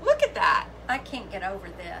 Look at that. I can't get over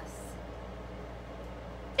this.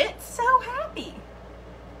 It's so happy.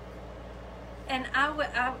 And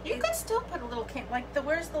you could still put a little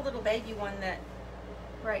where's the little baby one that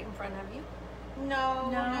right in front of you? No.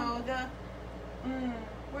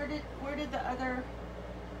 Where did the other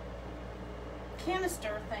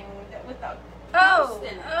canister thing with the post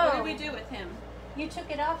in it? What did we do with him? You took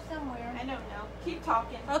it off somewhere. I don't know. Keep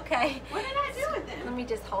talking. Okay. What did I do with him? Let me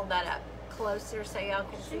just hold that up closer so y'all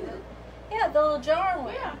can see it. Yeah, the little jar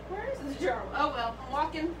one. Yeah, where is the jar? Oh well, I'm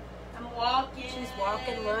walking. She's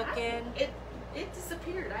walking, looking. It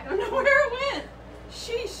disappeared. I don't know where it went.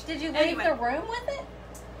 Sheesh. Did you leave the room with it?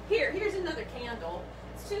 Here's another candle.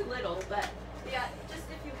 It's too little, but yeah, just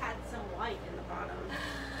if you had some light in the bottom.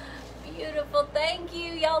 Beautiful, thank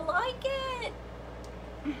you. Y'all like it?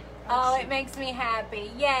 Oh, it makes me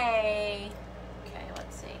happy. Yay. Okay,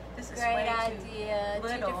 let's see. This is great idea.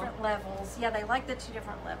 Little. 2 different levels. Yeah, they like the 2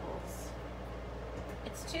 different levels.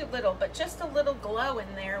 It's too little, but just a little glow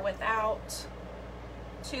in there without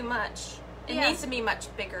too much. It needs to be much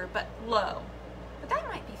bigger, but low. But that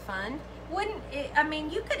might be fun. Wouldn't it? I mean,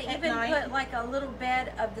 you could even put like a little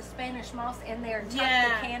bed of the Spanish moss in there and tuck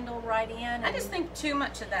the candle right in. I just think too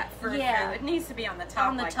much of that for food. It needs to be on the top.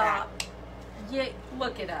 On the top. Yeah.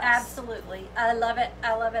 Look at us. Absolutely. I love it.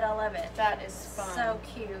 I love it. I love it. That is fun. So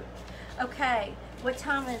cute. Okay. What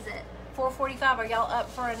time is it? 4:45. Are y'all up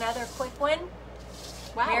for another quick one?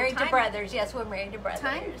 Wow, Married to brothers. Yes, we're married to brothers.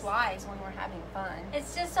 Time flies when we're having fun.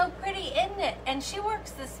 It's just so pretty, isn't it? And she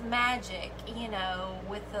works this magic, you know,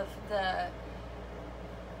 with the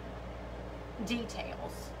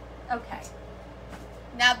details. Okay.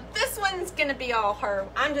 Now this one's gonna be all her.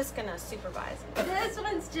 I'm just gonna supervise it. This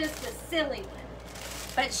one's just a silly one.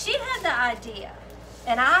 But she had the idea,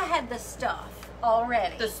 and I had the stuff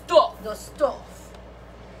already. The stuff. The stuff.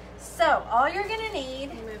 So all you're gonna need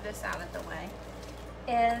Let me move this out of the way.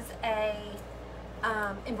 is a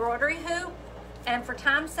embroidery hoop, and for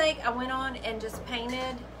time's sake I went on and just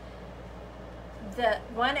painted the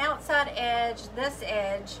one outside edge, this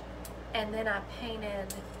edge, and then I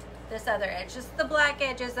painted this other edge, just the black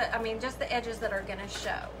edges just the edges that are gonna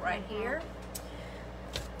show right here.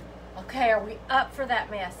 Okay, are we up for that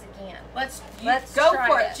mess again? Let's go go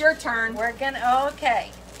for it. It's your turn. We're gonna,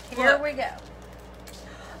 okay, here Look. we go.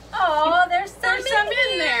 Oh, there's some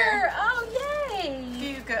in there. Oh, yay.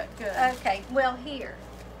 You good. Okay, well, here.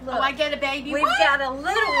 Look, Oh, I get a baby. we've What? got a little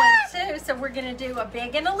one too, so we're going to do a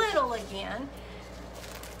big and a little again.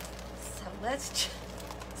 So let's,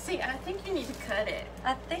 See, I think you need to cut it.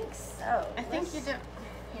 I think so. I think you do.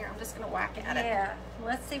 Here, I'm just gonna whack at it. Yeah,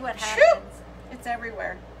 let's see what Shoot. happens. It's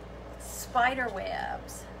everywhere. Spider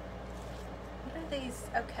webs. What are these?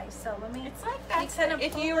 Okay, so let me. It's like You that. kinda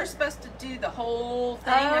If pull you were it. supposed to do the whole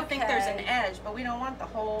thing, I think there's an Okay. edge, but we don't want the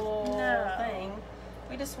whole No. thing.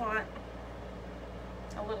 We just want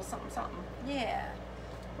a little something, something. Yeah.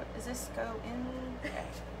 What does this go in? Okay.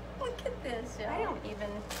 Look at this, y'all. I don't even.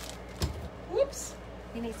 Whoops.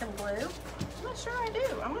 You need some glue? I'm not sure I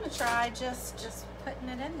do. I'm gonna try just Putting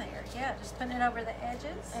it in there. Yeah, just putting it over the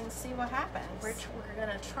edges. and see what happens. We're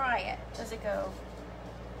gonna try it. Does it go?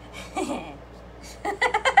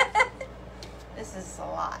 This is a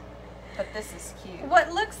lot, but this is cute.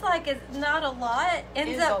 What looks like is not a lot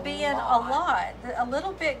ends Is up a being lot. a lot. A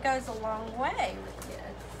little bit goes a long way with kids.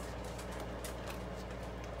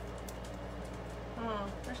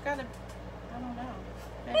 There's gotta, I don't know.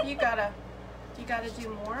 Maybe you gotta do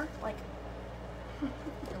more. Like,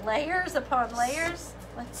 Layers upon layers.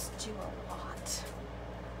 let's do a lot.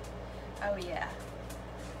 Oh yeah.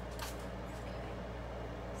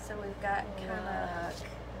 So we've got kind of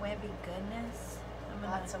Look. webby goodness. I'm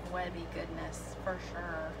gonna, Lots of webby goodness for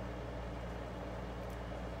sure.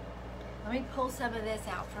 let me pull some of this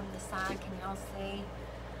out from the side. Can y'all see?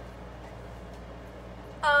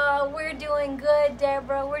 Oh, we're doing good,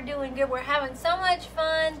 Deborah. We're doing good. We're having so much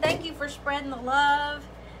fun. Thank you for spreading the love.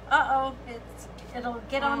 Uh-oh, it'll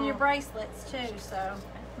get on your bracelets too, so.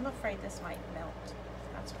 I'm afraid this might melt.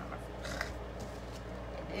 That's what I'm afraid.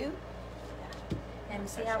 I do? And I'm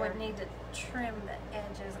see, so I would sure. need to trim the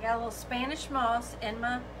edges. I got a little Spanish moss in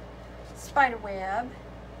my spider web.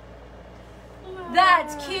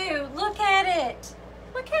 That's cute. Look at it.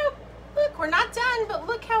 Look, we're not done, but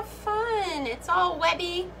look how fun. It's all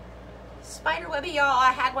webby. Spider webby, y'all.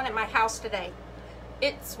 I had one at my house today.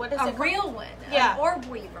 It's, what is A it? real one. Yeah. An orb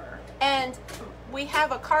weaver. And we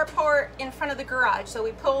have a carport in front of the garage, so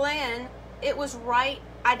we pull in. It was right,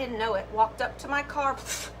 I didn't know it. Walked up to my car,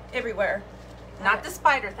 everywhere. Not the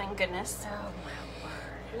spider, thank goodness. Oh, my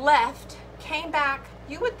word. Left, came back.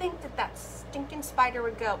 You would think that that stinking spider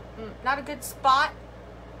would go, not a good spot.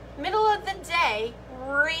 Middle of the day,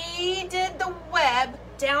 redid the web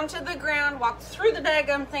down to the ground, walked through the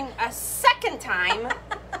daggum thing a second time.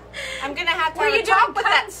 I'm gonna have to Were have you a talk doing with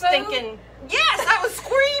that kung fu? stinking. Yes, I was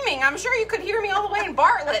screaming. I'm sure you could hear me all the way in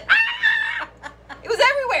Bartlett. Ah! It was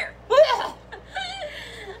everywhere.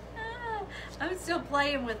 I'm still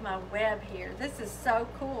playing with my web here. This is so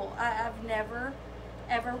cool. I've never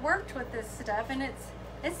ever worked with this stuff, and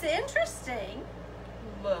it's interesting.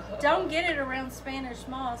 Don't get it around Spanish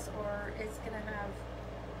moss, or it's gonna have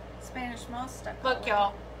Spanish moss stuck. all Look, over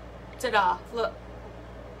y'all. Ta-da. Look.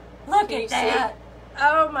 it. Look Can you at that. see?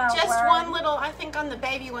 Oh my Just word. one little, I think on the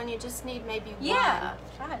baby one, you just need maybe Yeah,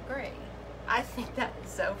 one. I agree. I think that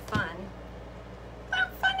is so fun. How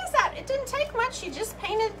fun is that? It didn't take much. You just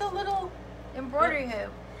painted the little Embroidery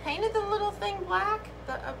hoop. painted the little thing black,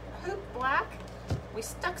 the hoop black. We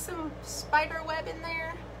stuck some spider web in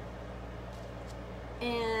there.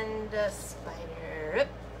 And a spider.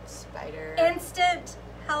 Instant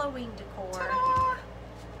Halloween decor. Ta-da!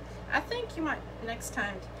 I think you might next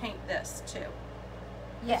time paint this too.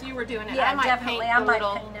 Yeah. If you were doing it, Yeah, I might definitely. paint I the might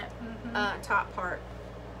little paint it. Mhm. top part,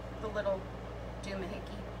 the little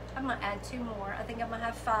doohickey. I'm gonna add 2 more. I think I'm gonna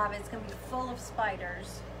have 5. It's gonna be full of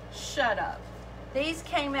spiders. Shut up. These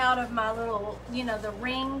came out of my little, the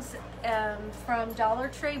rings from Dollar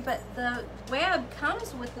Tree, but the web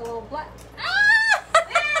comes with the little black.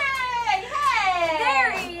 Hey!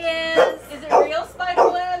 There he is. Is it real spider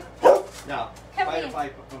No, Come spider here.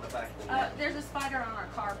 pipe on the back of the neck. There's a spider on our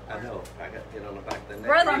car. I know. I got to get on the back of the neck.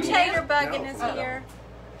 Brother From you? Tater Buggin No, is from here.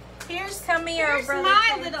 Come here, Here's brother.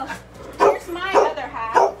 my Here's my other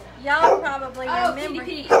half. Y'all probably Oh, remember.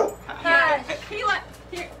 Petey. Hush.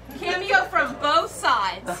 Here, cameo from both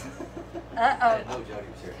sides. Uh-oh. No, Jody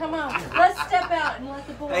was here. Come on. Let's step out and let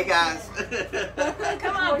the boys Hey, guys.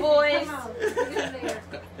 Come on, boys. Come on. Get in there.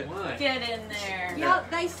 What? Get in there. Y'all,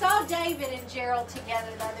 they saw David and Gerald together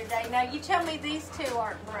the other day. Now, you tell me these two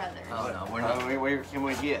aren't brothers. Oh no, we're not. Where can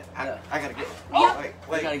we get? I gotta get. Yep. Wait,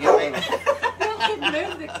 We gotta get wait. You can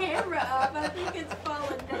move the camera up. I think it's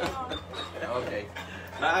falling down. Okay,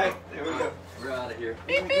 All right, there we go. we're out of here.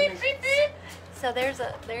 Beep, beep, beep, beep. So there's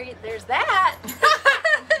that.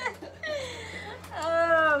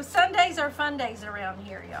 Oh, Sundays are fun days around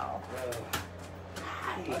here, y'all.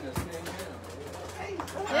 This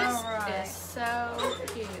All right. is so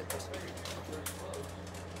cute.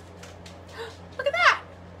 Look at that.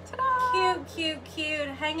 Ta-da. Cute, cute, cute.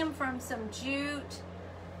 Hang them from some jute.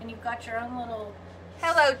 And you've got your own little...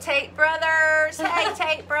 Hello, Tate brothers. Hey,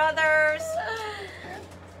 Tate brothers.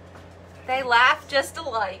 They laugh just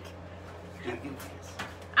alike.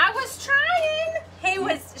 I was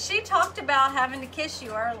trying. She talked about having to kiss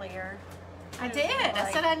you earlier. I did.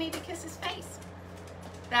 I said I need to kiss his face.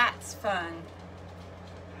 That's fun.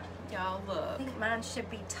 Y'all I look. think mine should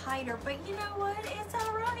be tighter, but you know what? It's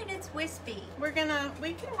all right. It's wispy. We can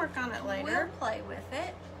work on it later. We'll play with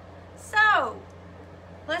it. So,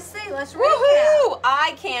 let's see. Let's recap. Woohoo!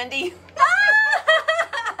 Eye candy.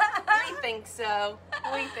 We think so.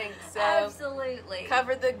 We think so. Absolutely.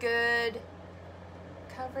 Cover the good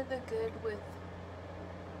with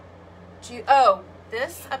jute. Oh,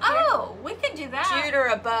 this up here. Oh, we could do that. Jute or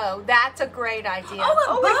a bow. That's a great idea.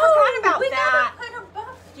 Oh, a we bow. forgot about We that. gotta put a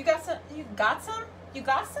bow. You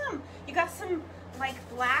got some like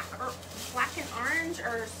black and orange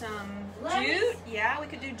or some Let me jute. Yeah, we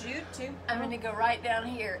could do jute too. I'm gonna go right down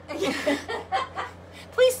here.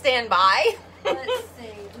 Please stand by. Let's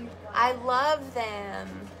see. We've got- I love them.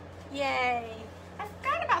 Yay. I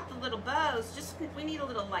forgot about the little bows. We need a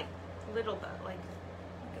little bow. Like,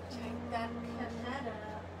 Take that, cut that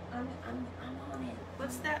up. I'm on it.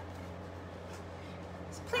 what's that?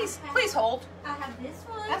 Please hold. I have this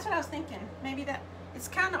one. That's what I was thinking. Maybe that, it's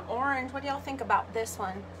kind of orange. What do y'all think about this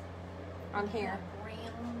one on here?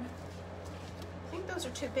 Brown. I think those are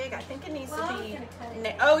too big. I think it needs Well, I to was be. gonna cut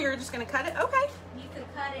it. Oh, you're just going to cut it? Okay. You could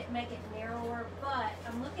cut it, make it narrower, but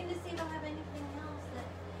I'm looking to see if I have anything else that,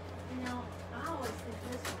 you know, I always think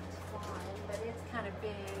this one's fine, but it's kind of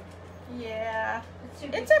big. Yeah. It's too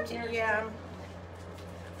big It's up for to yours. you. Yeah.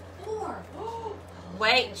 4.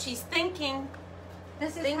 Wait, she's thinking.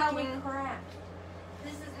 This is how we Thinking. crack.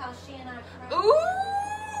 This is how she and I crack.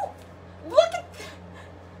 Ooh!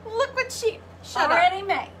 Look what she. Shut up. Already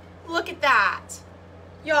made. Look at that.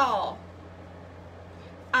 Y'all.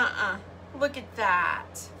 Look at that.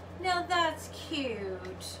 Now that's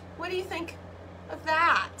cute. What do you think of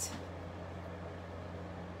that?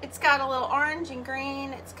 It's got a little orange and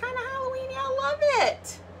green. It's kind of Halloween-y. I love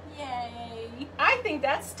it. Yay. I think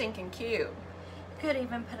that's stinking cute. Could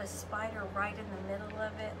even put a spider right in the middle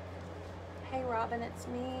of it. Hey, Robin, it's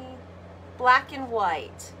me. Black and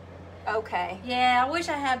white. Okay. Yeah, I wish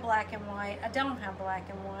I had black and white. I don't have black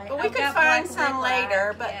and white. But we I've could got find black some with black,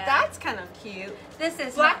 later, but yeah. that's kind of cute. This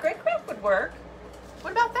is Black not- red crepe would work.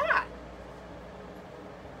 What about that?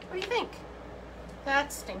 What do you think?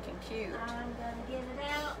 That's stinking cute. I'm gonna get it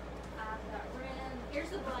out. I've got red. Here's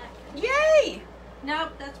the black. Yay!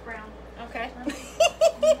 Nope, that's brown. Okay.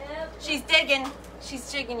 Nope. She's digging.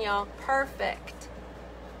 She's jigging, y'all. Perfect.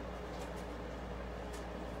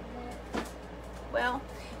 Well,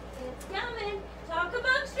 It's coming. Talk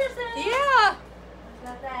amongst yourselves. yeah.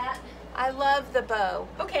 Got that. I love the bow.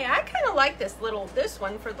 Okay, I kind of like this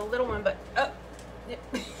one for the little one, but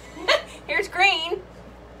here's green.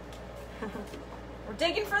 We're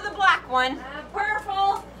digging for the black one.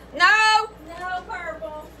 Purple. No, No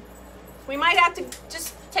purple. we might have to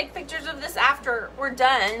just take pictures of this after we're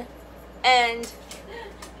done. And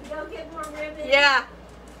Go get more ribbon. yeah,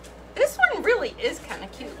 this one really is kind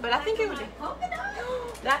of cute, but I think it would be Polka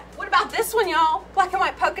dot. that. What about this one, y'all? Black and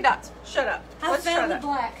white polka dots. Shut up. I Let's try found the that.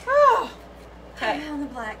 black. Oh, I okay. found the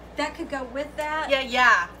black. That could go with that.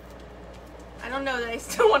 Yeah. I don't know that they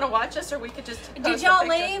still want to watch us, or we could just. Did post a y'all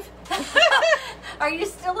picture. leave? Are you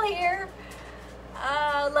still here?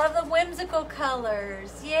 Love the whimsical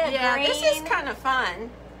colors. Yeah, green. This is kind of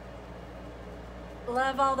fun.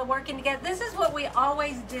 Love all the working together. This is what we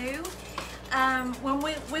always do. When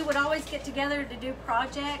we would always get together to do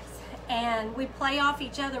projects, and we play off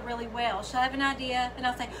each other really well. She'll have an idea, and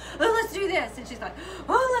I'll say, "Oh, let's do this," and she's like,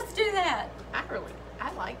 "Oh, let's do that."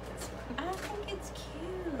 I like this one. I think it's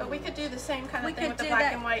cute. But we could do the same kind We of thing could with the do black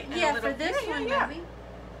that. and white. And Yeah, a little, for this one, maybe.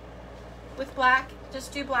 With black,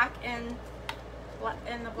 just do black and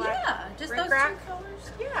the black. Yeah, just those rickrack. two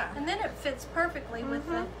colors. Yeah. And then it fits perfectly with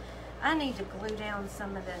the. I need to glue down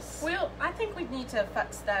some of this. I think we need to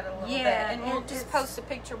futz that a little Yeah, bit, and we'll it's- just post a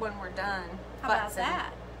picture when we're done. How about futzing.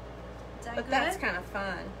 that? Is that But good? that's kind of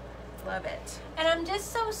fun. Love it. And I'm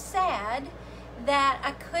just so sad that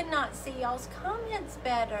I could not see y'all's comments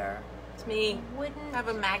better. It's me. Wouldn't I have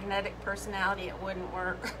a magnetic personality. It wouldn't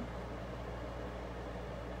work.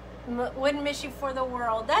 wouldn't miss you for the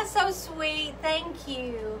world. That's so sweet. Thank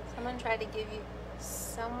you. Someone tried to give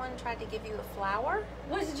you a flower.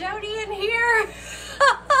 Was Jody in here?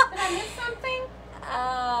 Did I miss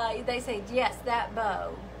something? They say yes. That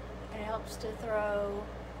bow. It helps to throw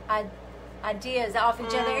ideas off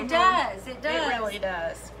each other. It does. It does. It really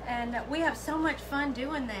does. And we have so much fun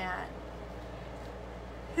doing that.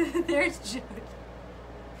 There's Jody.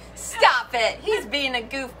 Stop it! He's being a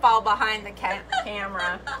goofball behind the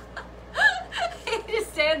camera. He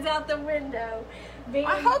just stands out the window.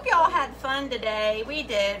 I hope y'all had fun today. We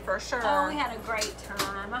did, for sure. Oh, we had a great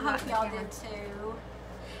time. I hope y'all did too.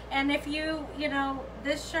 And if you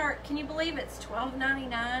this shirt, can you believe it's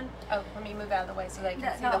 $12.99? Oh, let me move out of the way so they can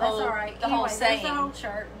see No, the that's whole, all right. the Anyway, whole saying. there's the whole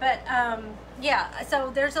shirt. But yeah,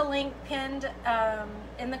 so there's a link pinned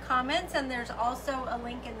in the comments, and there's also a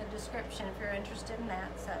link in the description if you're interested in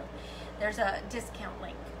that. So there's a discount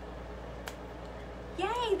link.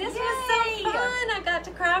 Yay, this was so fun. I got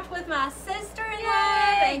to craft with my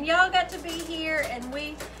sister-in-law, and y'all got to be here, and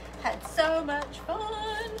we had so much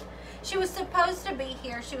fun. She was supposed to be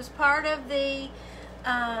here. She was part of the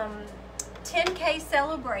 10K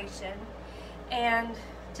celebration, and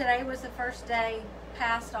today was the first day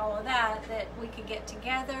past all of that we could get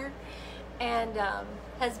together, and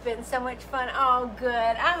has been so much fun. Oh, good.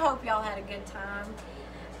 I hope y'all had a good time.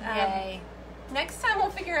 Yay. Next time we'll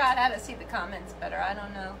figure out how to see the comments better. I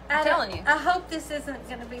don't know. I'm telling you. I hope this isn't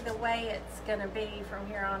going to be the way it's going to be from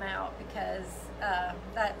here on out, because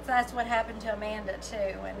that's what happened to Amanda too,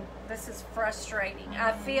 and this is frustrating.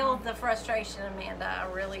 I feel the frustration, Amanda. I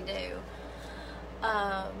really do.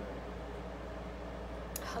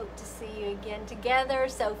 Hope to see you again together.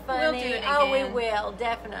 So funny. We'll do it Oh, we again. will,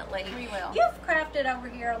 definitely. We will. You've crafted over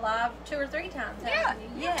here live 2 or 3 times, haven't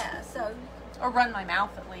you? Yeah. So Or run my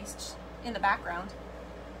mouth at least in the background.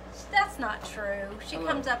 that's not true. She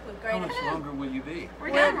comes up with great How much ideas. longer will you be?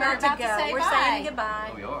 We're We're done. We're about to say We're bye. saying goodbye.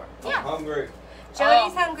 Oh, we are. Yeah. I'm hungry.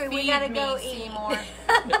 Jody's hungry. We Feed gotta me, go eat. Seymour.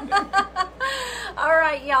 All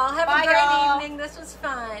right, y'all. Have Bye, a great y'all. evening. This was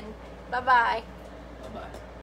fun. Bye-bye.